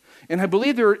me. And I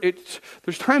believe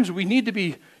there's times we need to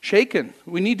be shaken.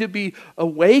 We need to be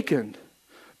awakened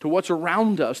to what's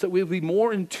around us, that we'll be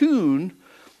more in tune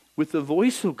with the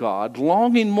voice of God,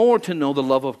 longing more to know the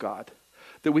love of God,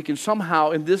 that we can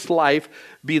somehow in this life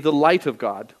be the light of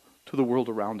God to the world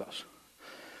around us.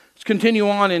 Let's continue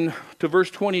on to verse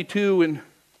 22 in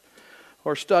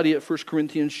our study at 1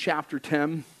 Corinthians chapter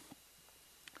 10.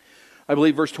 I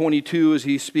believe verse 22 as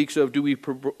he speaks of, do we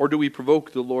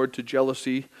provoke the Lord to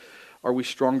jealousy? Are we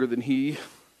stronger than he?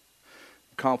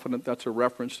 I'm confident that's a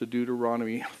reference to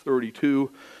Deuteronomy 32.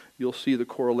 You'll see the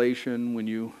correlation when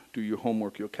you do your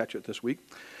homework. You'll catch it this week.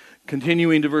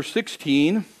 Continuing to verse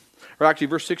 16, or actually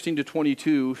verse 16 to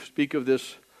 22, speak of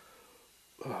this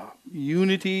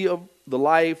unity of the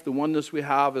life, the oneness we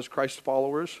have as Christ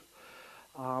followers.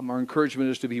 Our encouragement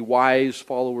is to be wise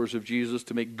followers of Jesus,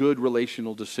 to make good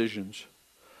relational decisions.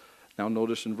 Now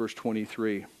notice in verse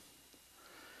 23.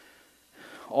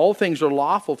 All things are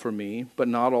lawful for me, but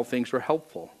not all things are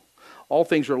helpful. All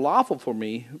things are lawful for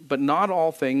me, but not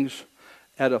all things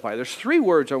edify. There's three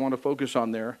words I want to focus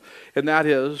on there, and that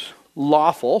is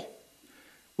lawful,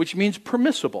 which means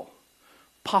permissible,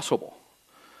 possible.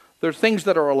 There are things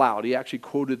that are allowed. He actually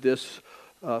quoted this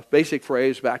basic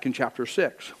phrase back in chapter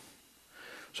 6.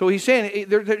 So he's saying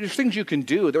there's things you can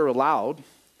do, they're allowed,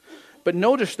 but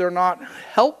notice they're not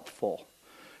helpful.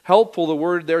 Helpful, the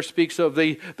word there speaks of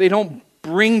they don't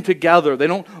bring together, they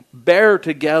don't bear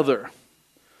together.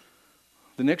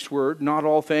 The next word, not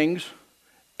all things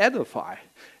edify.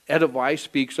 Edify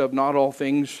speaks of not all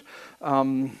things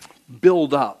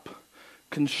build up,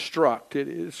 construct.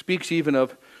 It speaks even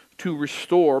of to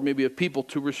restore, maybe of people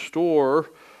to restore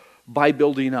by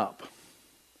building up.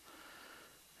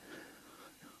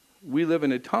 We live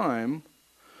in a time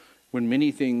when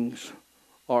many things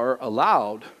are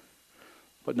allowed,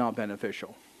 but not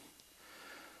beneficial.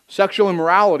 Sexual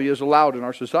immorality is allowed in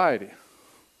our society.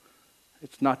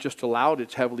 It's not just allowed,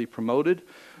 it's heavily promoted.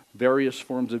 Various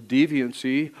forms of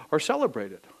deviancy are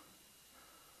celebrated.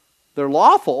 They're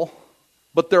lawful,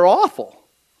 but they're awful.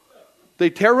 They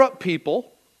tear up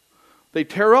people. They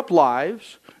tear up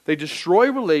lives. They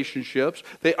destroy relationships.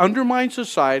 They undermine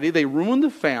society. They ruin the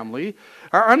family.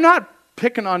 I'm not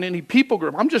picking on any people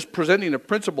group. I'm just presenting a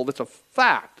principle that's a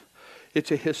fact.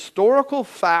 It's a historical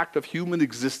fact of human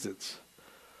existence.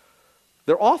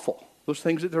 They're awful, those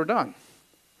things that they're done.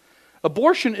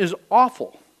 Abortion is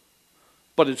awful,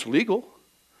 but it's legal.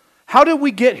 How did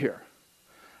we get here?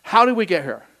 How did we get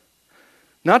here?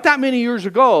 Not that many years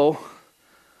ago,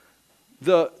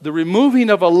 the removing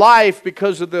of a life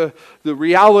because of the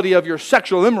reality of your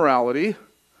sexual immorality,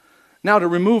 now to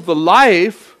remove the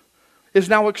life is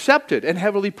now accepted and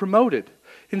heavily promoted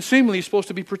and seemingly supposed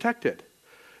to be protected.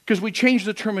 Because we changed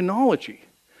the terminology.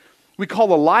 We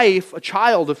call a life, a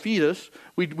child, a fetus.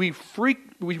 We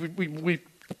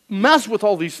mess with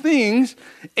all these things,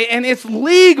 and it's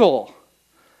legal.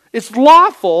 It's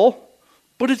lawful,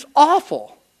 but it's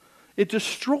awful. It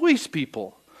destroys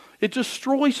people. It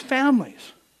destroys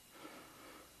families.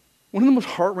 One of the most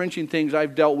heart-wrenching things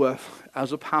I've dealt with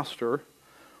as a pastor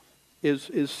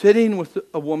is sitting with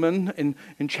a woman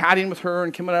and chatting with her,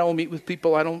 and Kim and I will meet with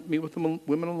people. I don't meet with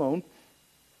women alone.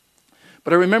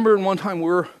 But I remember one time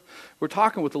we're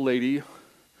talking with a lady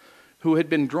who had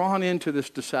been drawn into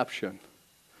this deception.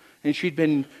 And she'd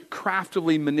been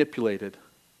craftily manipulated.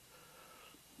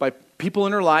 by people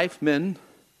in her life, men,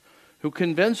 who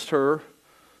convinced her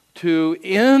to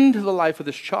end the life of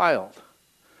this child.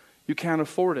 You can't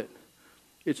afford it.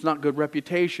 It's not good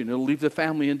reputation. It'll leave the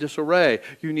family in disarray.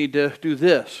 You need to do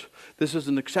this. This is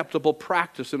an acceptable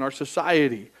practice in our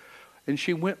society. And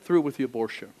she went through with the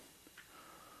abortion.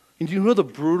 And do you know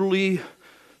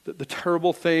the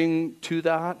terrible thing to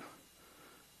that?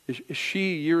 Is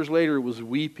she, years later, was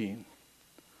weeping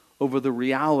over the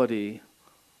reality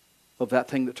of that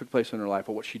thing that took place in her life,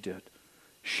 or what she did.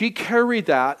 She carried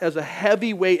that as a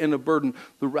heavy weight and a burden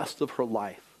the rest of her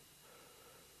life.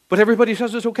 But everybody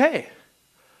says it's okay.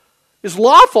 It's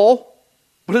lawful,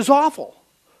 but it's awful.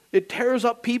 It tears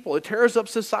up people. It tears up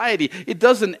society. It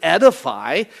doesn't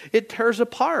edify. It tears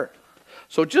apart.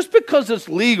 So just because it's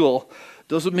legal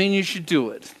doesn't mean you should do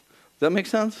it. Does that make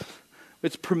sense?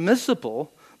 It's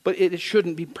permissible, but it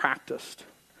shouldn't be practiced.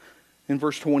 In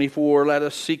verse 24,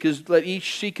 let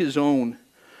each seek his own,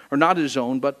 or not his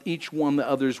own, but each one the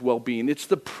other's well-being. It's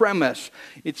the premise.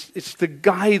 It's the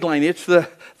guideline. It's the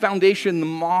foundation, the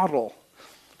model.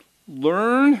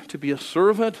 Learn to be a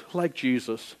servant like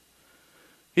Jesus.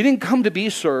 He didn't come to be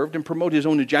served and promote his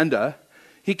own agenda.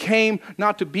 He came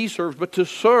not to be served, but to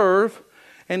serve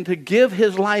and to give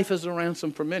his life as a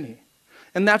ransom for many.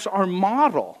 And that's our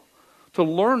model. To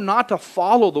learn not to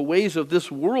follow the ways of this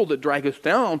world that drag us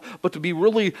down, but to be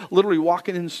really, literally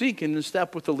walking in sync and in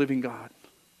step with the living God.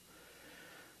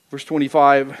 Verse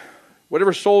 25,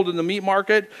 whatever sold in the meat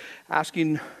market,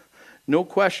 asking no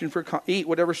question eat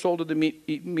whatever sold at the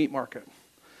meat market.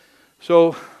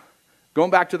 So,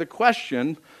 going back to the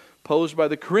question posed by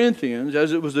the Corinthians,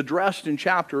 as it was addressed in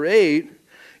chapter 8,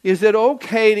 is it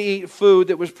okay to eat food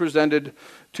that was presented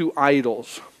to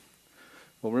idols?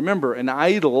 Well, remember, an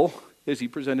idol, as he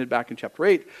presented back in chapter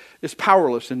 8, is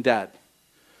powerless and dead.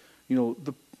 You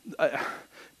know,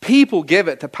 people give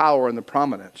it the power and the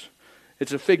prominence.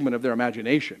 It's a figment of their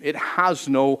imagination. It has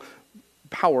no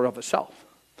power of itself.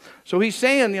 So he's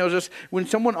saying, just when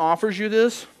someone offers you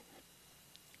this,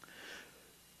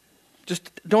 just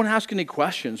don't ask any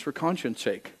questions for conscience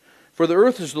sake. For the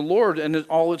earth is the Lord and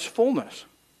all its fullness.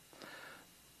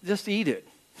 Just eat it.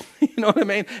 You know what I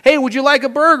mean? Hey, would you like a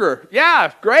burger?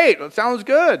 Yeah, great. That sounds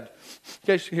good. You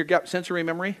guys here got sensory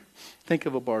memory? Think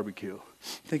of a barbecue.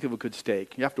 Think of a good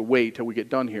steak. You have to wait till we get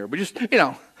done here. But just eat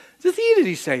it,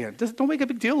 he's saying. Just don't make a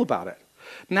big deal about it.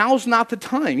 Now's not the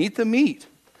time. Eat the meat.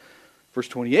 Verse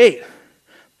 28.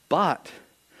 But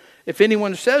if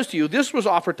anyone says to you, this was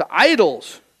offered to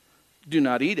idols, do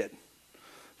not eat it,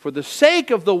 for the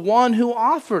sake of the one who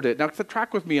offered it. Now,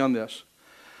 track with me on this.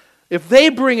 If they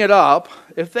bring it up,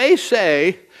 if they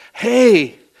say,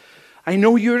 hey, I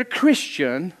know you're a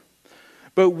Christian,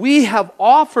 but we have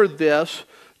offered this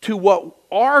to what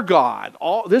our God,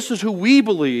 this is who we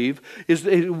believe is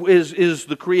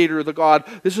the creator of the God.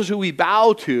 This is who we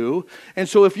bow to. And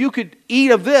so if you could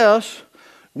eat of this,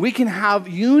 we can have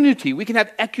unity. We can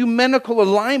have ecumenical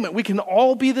alignment. We can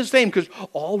all be the same because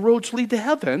all roads lead to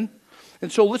heaven.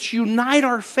 And so let's unite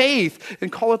our faith and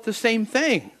call it the same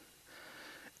thing.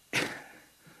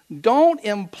 Don't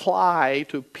imply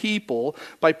to people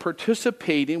by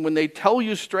participating when they tell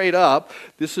you straight up,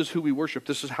 this is who we worship,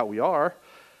 this is how we are.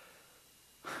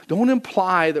 Don't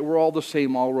imply that we're all the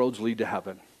same, all roads lead to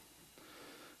heaven.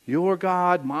 Your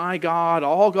God, my God,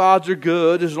 all gods are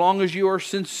good as long as you are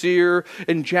sincere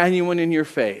and genuine in your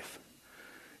faith.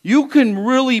 You can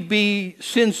really be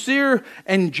sincere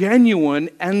and genuine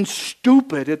and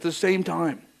stupid at the same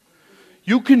time.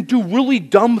 You can do really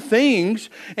dumb things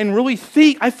and really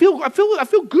think, I feel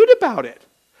good about it.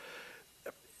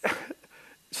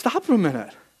 Stop for a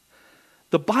minute.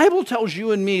 The Bible tells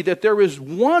you and me that there is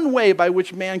one way by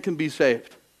which man can be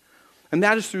saved, and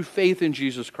that is through faith in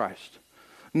Jesus Christ.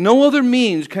 No other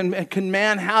means can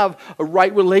man have a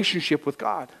right relationship with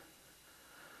God.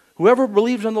 Whoever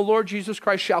believes on the Lord Jesus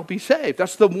Christ shall be saved.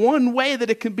 That's the one way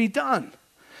that it can be done.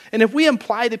 And if we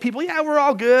imply to people, yeah, we're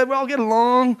all good, we all get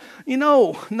along,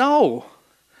 no.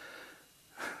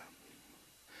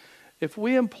 If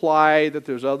we imply that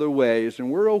there's other ways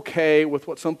and we're okay with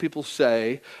what some people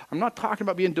say, I'm not talking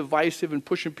about being divisive and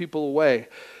pushing people away,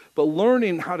 but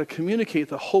learning how to communicate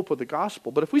the hope of the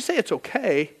gospel. But if we say it's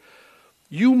okay,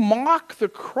 you mock the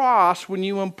cross when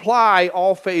you imply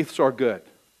all faiths are good.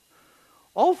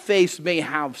 All faiths may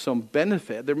have some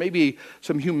benefit. There may be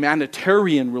some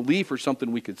humanitarian relief or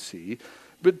something we could see,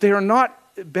 but they are not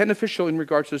beneficial in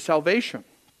regards to salvation.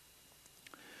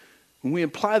 When we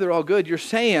imply they're all good,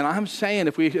 I'm saying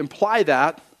if we imply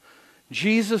that,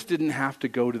 Jesus didn't have to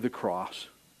go to the cross.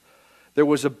 There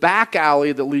was a back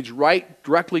alley that leads right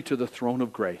directly to the throne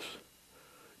of grace.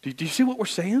 Do you see what we're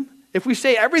saying? If we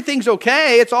say everything's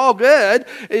okay, it's all good,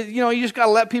 you just got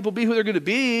to let people be who they're going to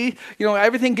be,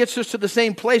 everything gets us to the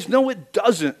same place. No, it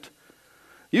doesn't.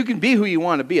 You can be who you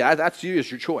want to be. That's your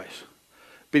choice.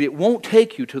 But it won't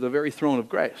take you to the very throne of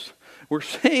grace. We're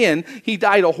saying he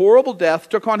died a horrible death,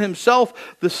 took on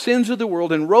himself the sins of the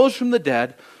world, and rose from the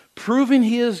dead, proving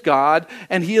he is God,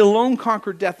 and he alone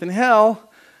conquered death and hell.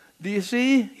 Do you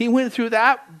see? He went through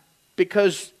that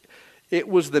because it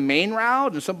was the main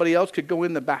route and somebody else could go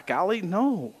in the back alley?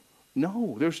 No.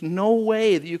 There's no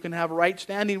way that you can have right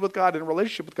standing with God and a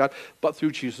relationship with God but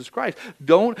through Jesus Christ.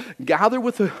 Don't gather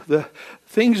with the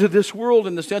things of this world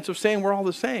in the sense of saying we're all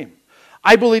the same.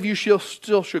 I believe you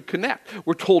still should connect.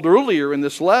 We're told earlier in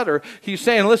this letter, he's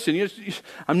saying, listen,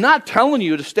 I'm not telling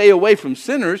you to stay away from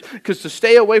sinners, because to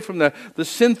stay away from the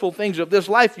sinful things of this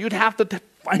life, you'd have to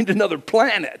find another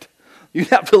planet. You'd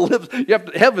have to live,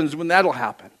 heavens when that'll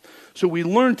happen. So we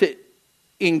learn to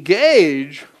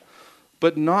engage,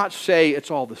 but not say it's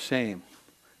all the same,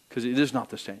 because it is not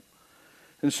the same.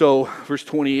 And so, verse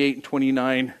 28 and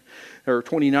 29, or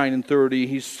 29 and 30,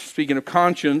 he's speaking of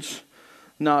conscience,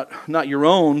 not your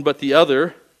own, but the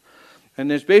other.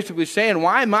 And it's basically saying,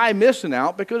 why am I missing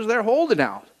out? Because they're holding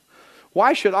out.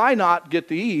 Why should I not get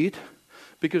to eat?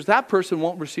 Because that person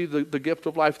won't receive the gift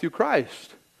of life through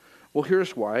Christ. Well,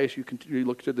 here's why, as you continue to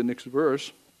look at the next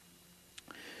verse.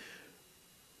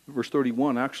 Verse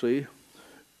 31, actually.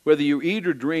 Whether you eat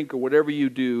or drink or whatever you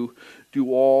do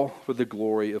all for the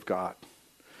glory of God.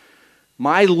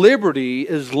 My liberty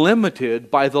is limited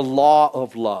by the law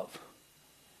of love.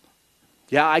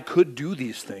 Yeah, I could do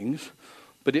these things,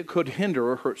 but it could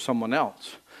hinder or hurt someone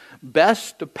else.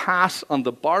 Best to pass on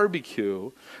the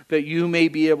barbecue that you may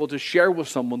be able to share with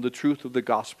someone the truth of the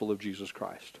gospel of Jesus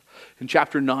Christ. In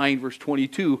chapter 9, verse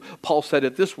 22, Paul said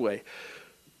it this way,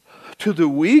 to the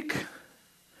weak,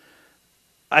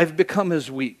 I've become as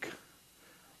weak,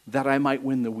 that I might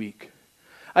win the weak.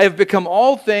 I have become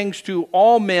all things to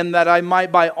all men, that I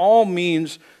might by all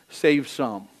means save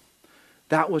some.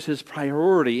 That was his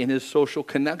priority in his social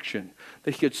connection.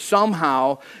 That he could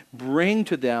somehow bring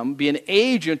to them, be an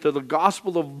agent of the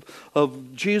gospel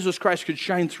of Jesus Christ could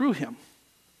shine through him.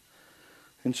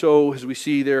 And so, as we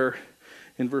see there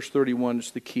in verse 31,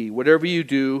 it's the key. Whatever you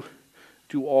do,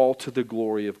 do all to the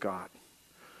glory of God.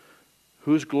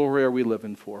 Whose glory are we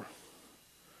living for?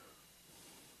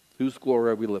 Whose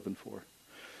glory are we living for?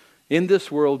 In this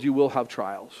world, you will have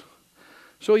trials.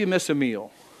 So you miss a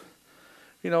meal.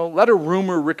 Let a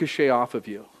rumor ricochet off of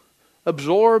you.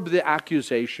 Absorb the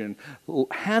accusation.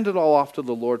 Hand it all off to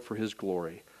the Lord for his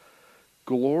glory.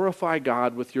 Glorify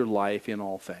God with your life in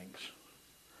all things.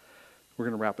 We're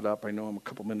going to wrap it up. I know I'm a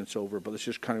couple minutes over, but let's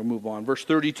just kind of move on. Verse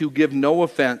 32, give no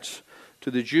offense to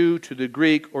the Jew, to the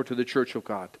Greek, or to the church of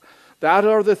God.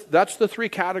 That's the three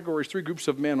categories, three groups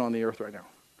of men on the earth right now.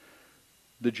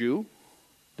 The Jew,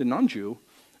 the non-Jew,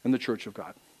 and the church of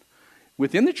God.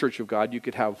 Within the church of God, you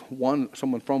could have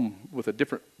someone with a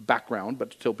different background,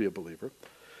 but still be a believer.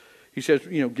 He says,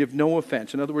 give no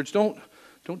offense. In other words, don't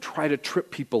try to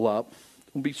trip people up.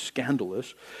 Don't be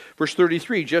scandalous. Verse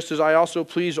 33, just as I also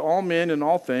please all men in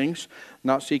all things,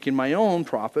 not seeking my own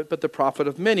profit, but the profit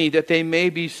of many, that they may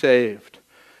be saved.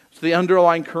 So the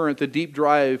underlying current, the deep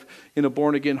drive in a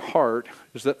born-again heart,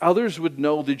 is that others would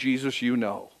know the Jesus you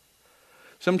know.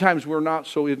 Sometimes we're not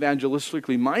so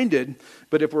evangelistically minded,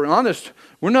 but if we're honest,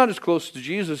 we're not as close to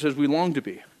Jesus as we long to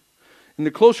be. And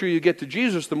the closer you get to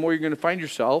Jesus, the more you're going to find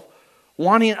yourself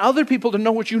wanting other people to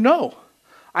know what you know.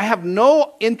 I have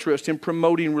no interest in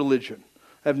promoting religion.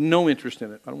 I have no interest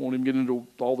in it. I won't even get into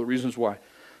all the reasons why.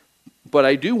 But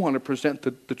I do want to present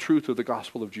the truth of the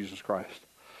gospel of Jesus Christ.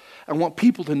 I want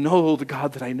people to know the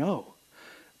God that I know.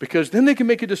 Because then they can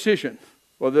make a decision,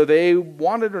 whether they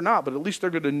want it or not, but at least they're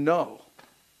going to know.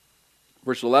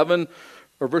 Verse 11,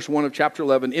 or verse 1 of chapter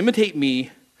 11, imitate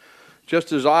me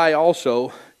just as I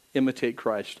also imitate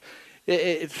Christ.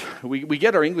 We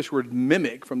get our English word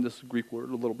mimic from this Greek word,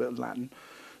 a little bit in Latin.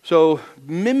 So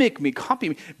mimic me, copy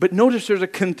me. But notice there's a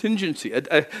contingency,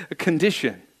 a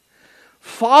condition.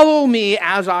 Follow me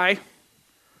as I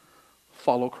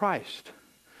follow Christ.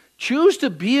 Choose to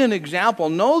be an example.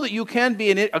 Know that you can be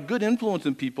a good influence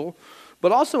in people,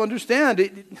 but also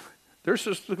understand there's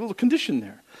just a little condition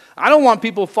there. I don't want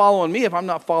people following me if I'm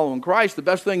not following Christ. The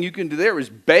best thing you can do there is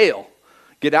bail.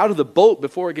 Get out of the boat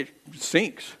before it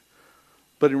sinks.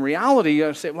 But in reality,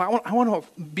 you say, well, I want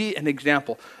to be an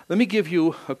example. Let me give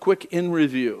you a quick in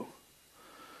review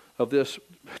of this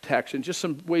text and just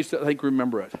some ways to, I think,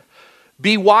 remember it.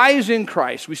 Be wise in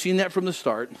Christ. We've seen that from the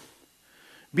start.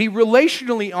 Be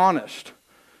relationally honest.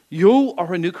 You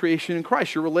are a new creation in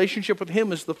Christ. Your relationship with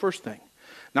him is the first thing.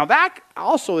 Now that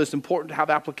also is important to have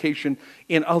application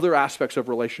in other aspects of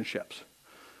relationships.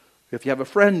 If you have a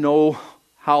friend, know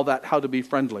how to be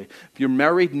friendly. If you're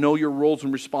married, know your roles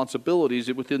and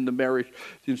responsibilities within the marriage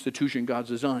institution God's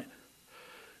designed.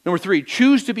 Number 3,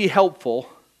 choose to be helpful,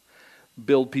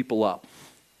 build people up.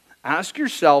 Ask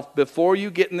yourself before you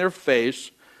get in their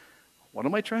face, what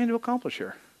am I trying to accomplish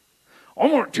here? I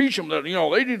want to teach them that,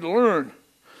 they need to learn.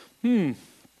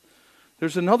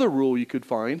 There's another rule you could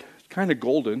find. It's kind of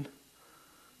golden.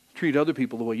 Treat other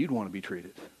people the way you'd want to be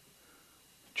treated.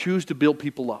 Choose to build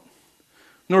people up.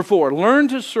 Number 4, learn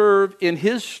to serve in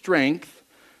His strength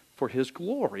for His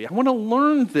glory. I want to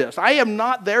learn this. I am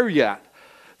not there yet.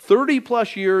 30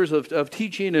 plus years of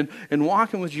teaching and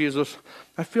walking with Jesus,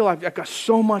 I feel like I've got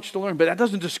so much to learn, but that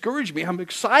doesn't discourage me. I'm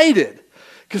excited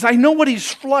because I know what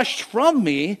He's flushed from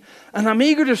me, and I'm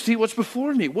eager to see what's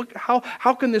before me.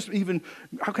 How can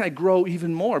I grow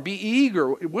even more? Be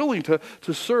eager, willing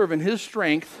to serve in His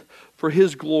strength for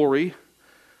His glory.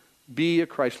 Be a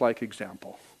Christ-like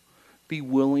example. Be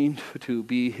willing to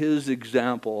be His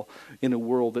example in a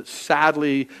world that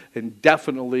sadly and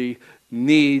definitely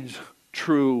needs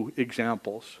true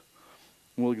examples.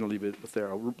 And we're going to leave it there.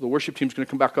 The worship team's going to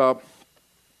come back up,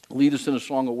 lead us in a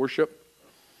song of worship.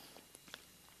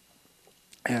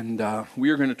 And we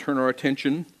are going to turn our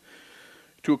attention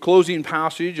to a closing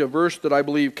passage, a verse that I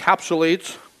believe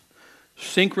encapsulates,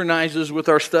 synchronizes with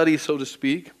our study, so to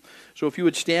speak. So if you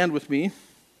would stand with me.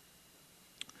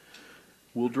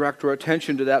 We'll direct our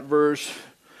attention to that verse,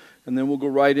 and then we'll go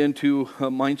right into a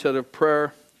mindset of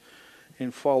prayer,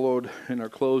 and followed in our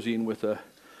closing with a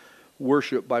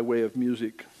worship by way of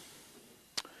music.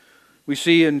 We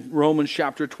see in Romans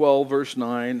chapter 12, verse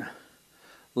 9,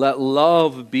 let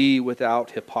love be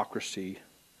without hypocrisy.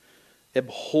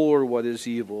 Abhor what is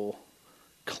evil.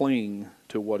 Cling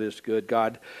to what is good.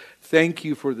 God, thank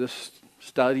you for this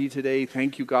study today.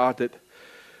 Thank you, God, that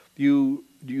you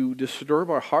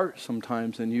disturb our hearts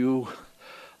sometimes, and you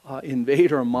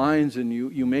invade our minds, and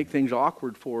you make things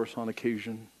awkward for us on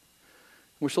occasion.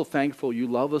 We're so thankful you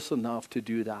love us enough to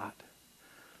do that.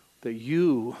 That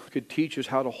you could teach us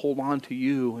how to hold on to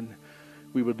you, and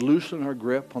we would loosen our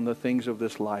grip on the things of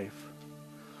this life.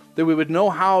 That we would know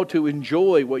how to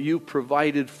enjoy what you've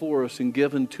provided for us and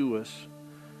given to us.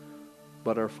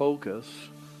 But our focus,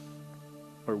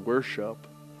 our worship,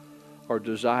 our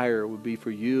desire would be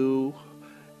for you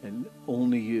and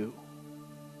only you.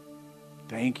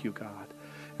 Thank you, God.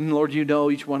 And Lord, you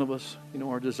know each one of us. You know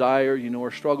our desire, you know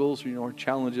our struggles, you know our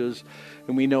challenges,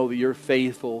 and we know that you're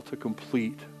faithful to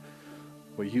complete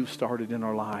what you've started in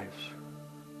our lives.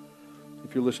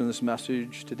 If you're listening to this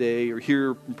message today, or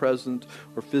here present,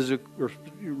 or physical, or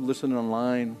you're listening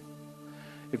online,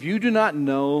 if you do not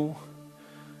know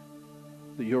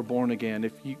that you're born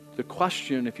again, the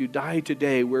question, if you died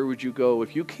today, where would you go?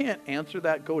 If you can't answer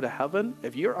that, go to heaven.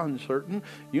 If you're uncertain,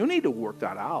 you need to work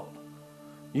that out.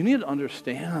 You need to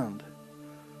understand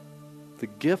the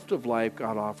gift of life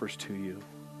God offers to you.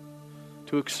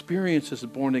 To experience this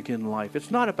born again life.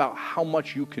 It's not about how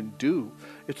much you can do.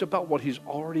 It's about what He's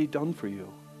already done for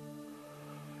you.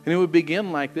 And it would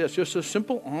begin like this, just a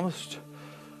simple, honest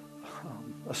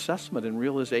assessment and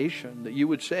realization that you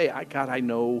would say, God, I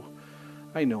know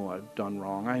I've done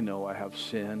wrong. I know I have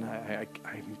sin.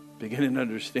 I'm beginning to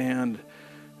understand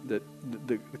that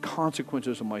the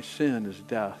consequences of my sin is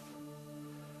death.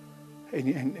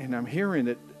 And I'm hearing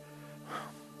that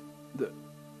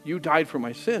you died for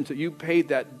my sins, that you paid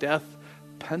that death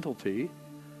penalty,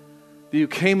 that you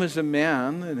came as a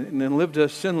man and then lived a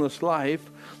sinless life.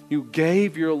 You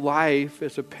gave your life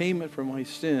as a payment for my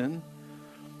sin.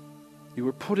 You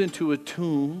were put into a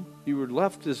tomb. You were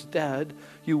left as dead.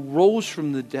 You rose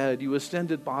from the dead. You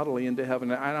ascended bodily into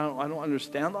heaven. I don't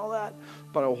understand all that,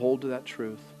 but I'll hold to that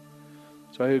truth.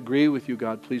 So I agree with you,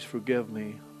 God. Please forgive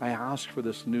me. I ask for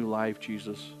this new life,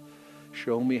 Jesus.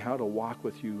 Show me how to walk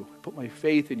with you. I put my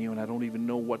faith in you, and I don't even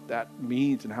know what that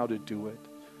means and how to do it.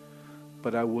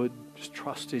 But I would just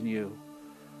trust in you.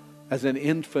 As an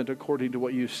infant, according to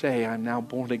what you say, I'm now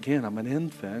born again. I'm an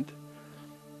infant,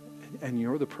 and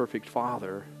you're the perfect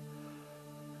Father.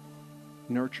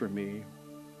 Nurture me,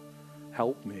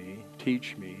 help me,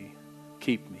 teach me,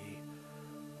 keep me.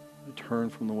 I turn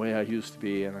from the way I used to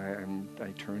be, and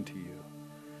I turn to you.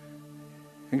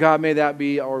 And God, may that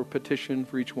be our petition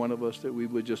for each one of us, that we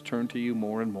would just turn to you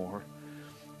more and more,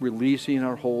 releasing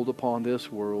our hold upon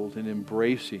this world and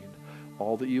embracing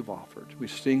all that you've offered. We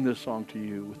sing this song to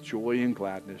you with joy and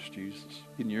gladness, Jesus,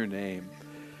 in your name.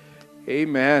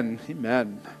 Amen.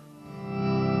 Amen.